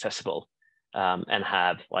games accessible, and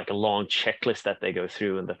have like a long checklist that they go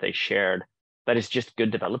through and that they shared. That is just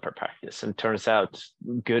good developer practice. And turns out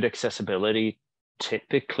good accessibility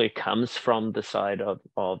typically comes from the side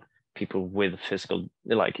of people with physical,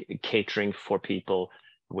 like catering for people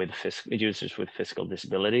with users with physical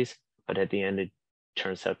disabilities. But at the end, it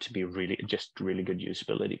turns out to be really good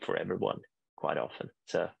usability for everyone quite often.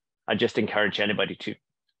 So I just encourage anybody to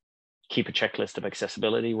keep a checklist of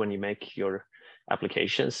accessibility when you make your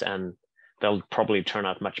applications, and they'll probably turn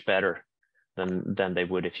out much better than they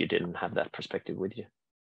would if you didn't have that perspective with you.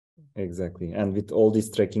 Exactly. And with all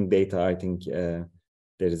this tracking data, I think there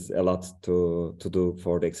is a lot to do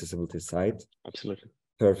for the accessibility side. Absolutely.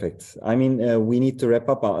 Perfect. I mean, we need to wrap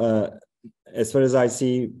up. as far as I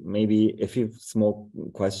see, maybe a few small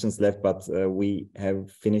questions left, but we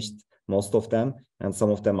have finished most of them, and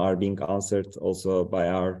some of them are being answered also by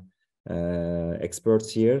our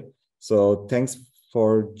experts here. So thanks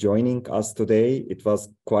for joining us today. It was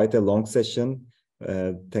quite a long session.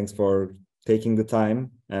 Thanks for taking the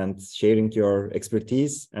time and sharing your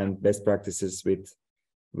expertise and best practices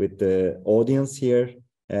with the audience here.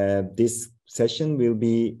 This session will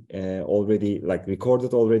be already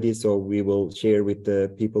recorded already, so we will share with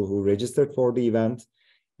the people who registered for the event,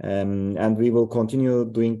 and we will continue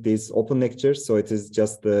doing these open lectures. So it is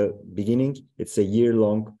just the beginning. It's a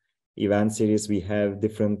year-long event series. We have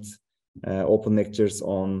different open lectures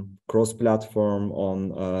on cross-platform,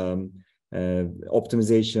 on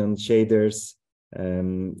optimization, shaders,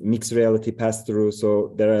 mixed reality pass-through.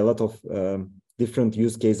 So there are a lot of different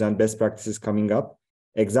use cases and best practices coming up.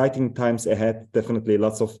 Exciting times ahead. Definitely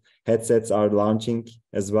lots of headsets are launching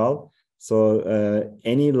as well. So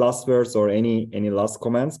any last words or any last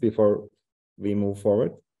comments before we move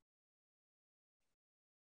forward?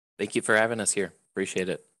 Thank you for having us here. Appreciate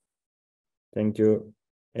it. Thank you,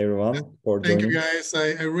 everyone, for joining. Thank you, guys.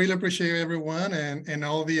 I really appreciate everyone and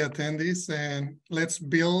all the attendees. And let's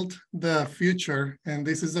build the future. And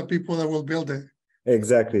this is the people that will build it.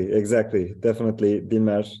 Exactly. Definitely,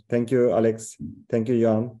 Dilmer. Thank you, Alex. Thank you,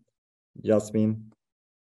 Johan, Jasmin,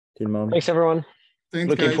 Tilman. Thanks, everyone. Thanks,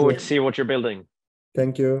 Looking guys. forward to see what you're building.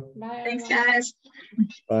 Thank you. Bye. Thanks, guys.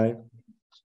 Bye.